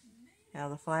 How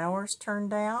the flowers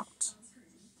turned out.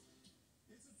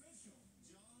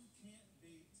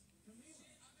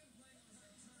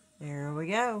 There we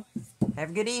go.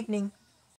 Have a good evening.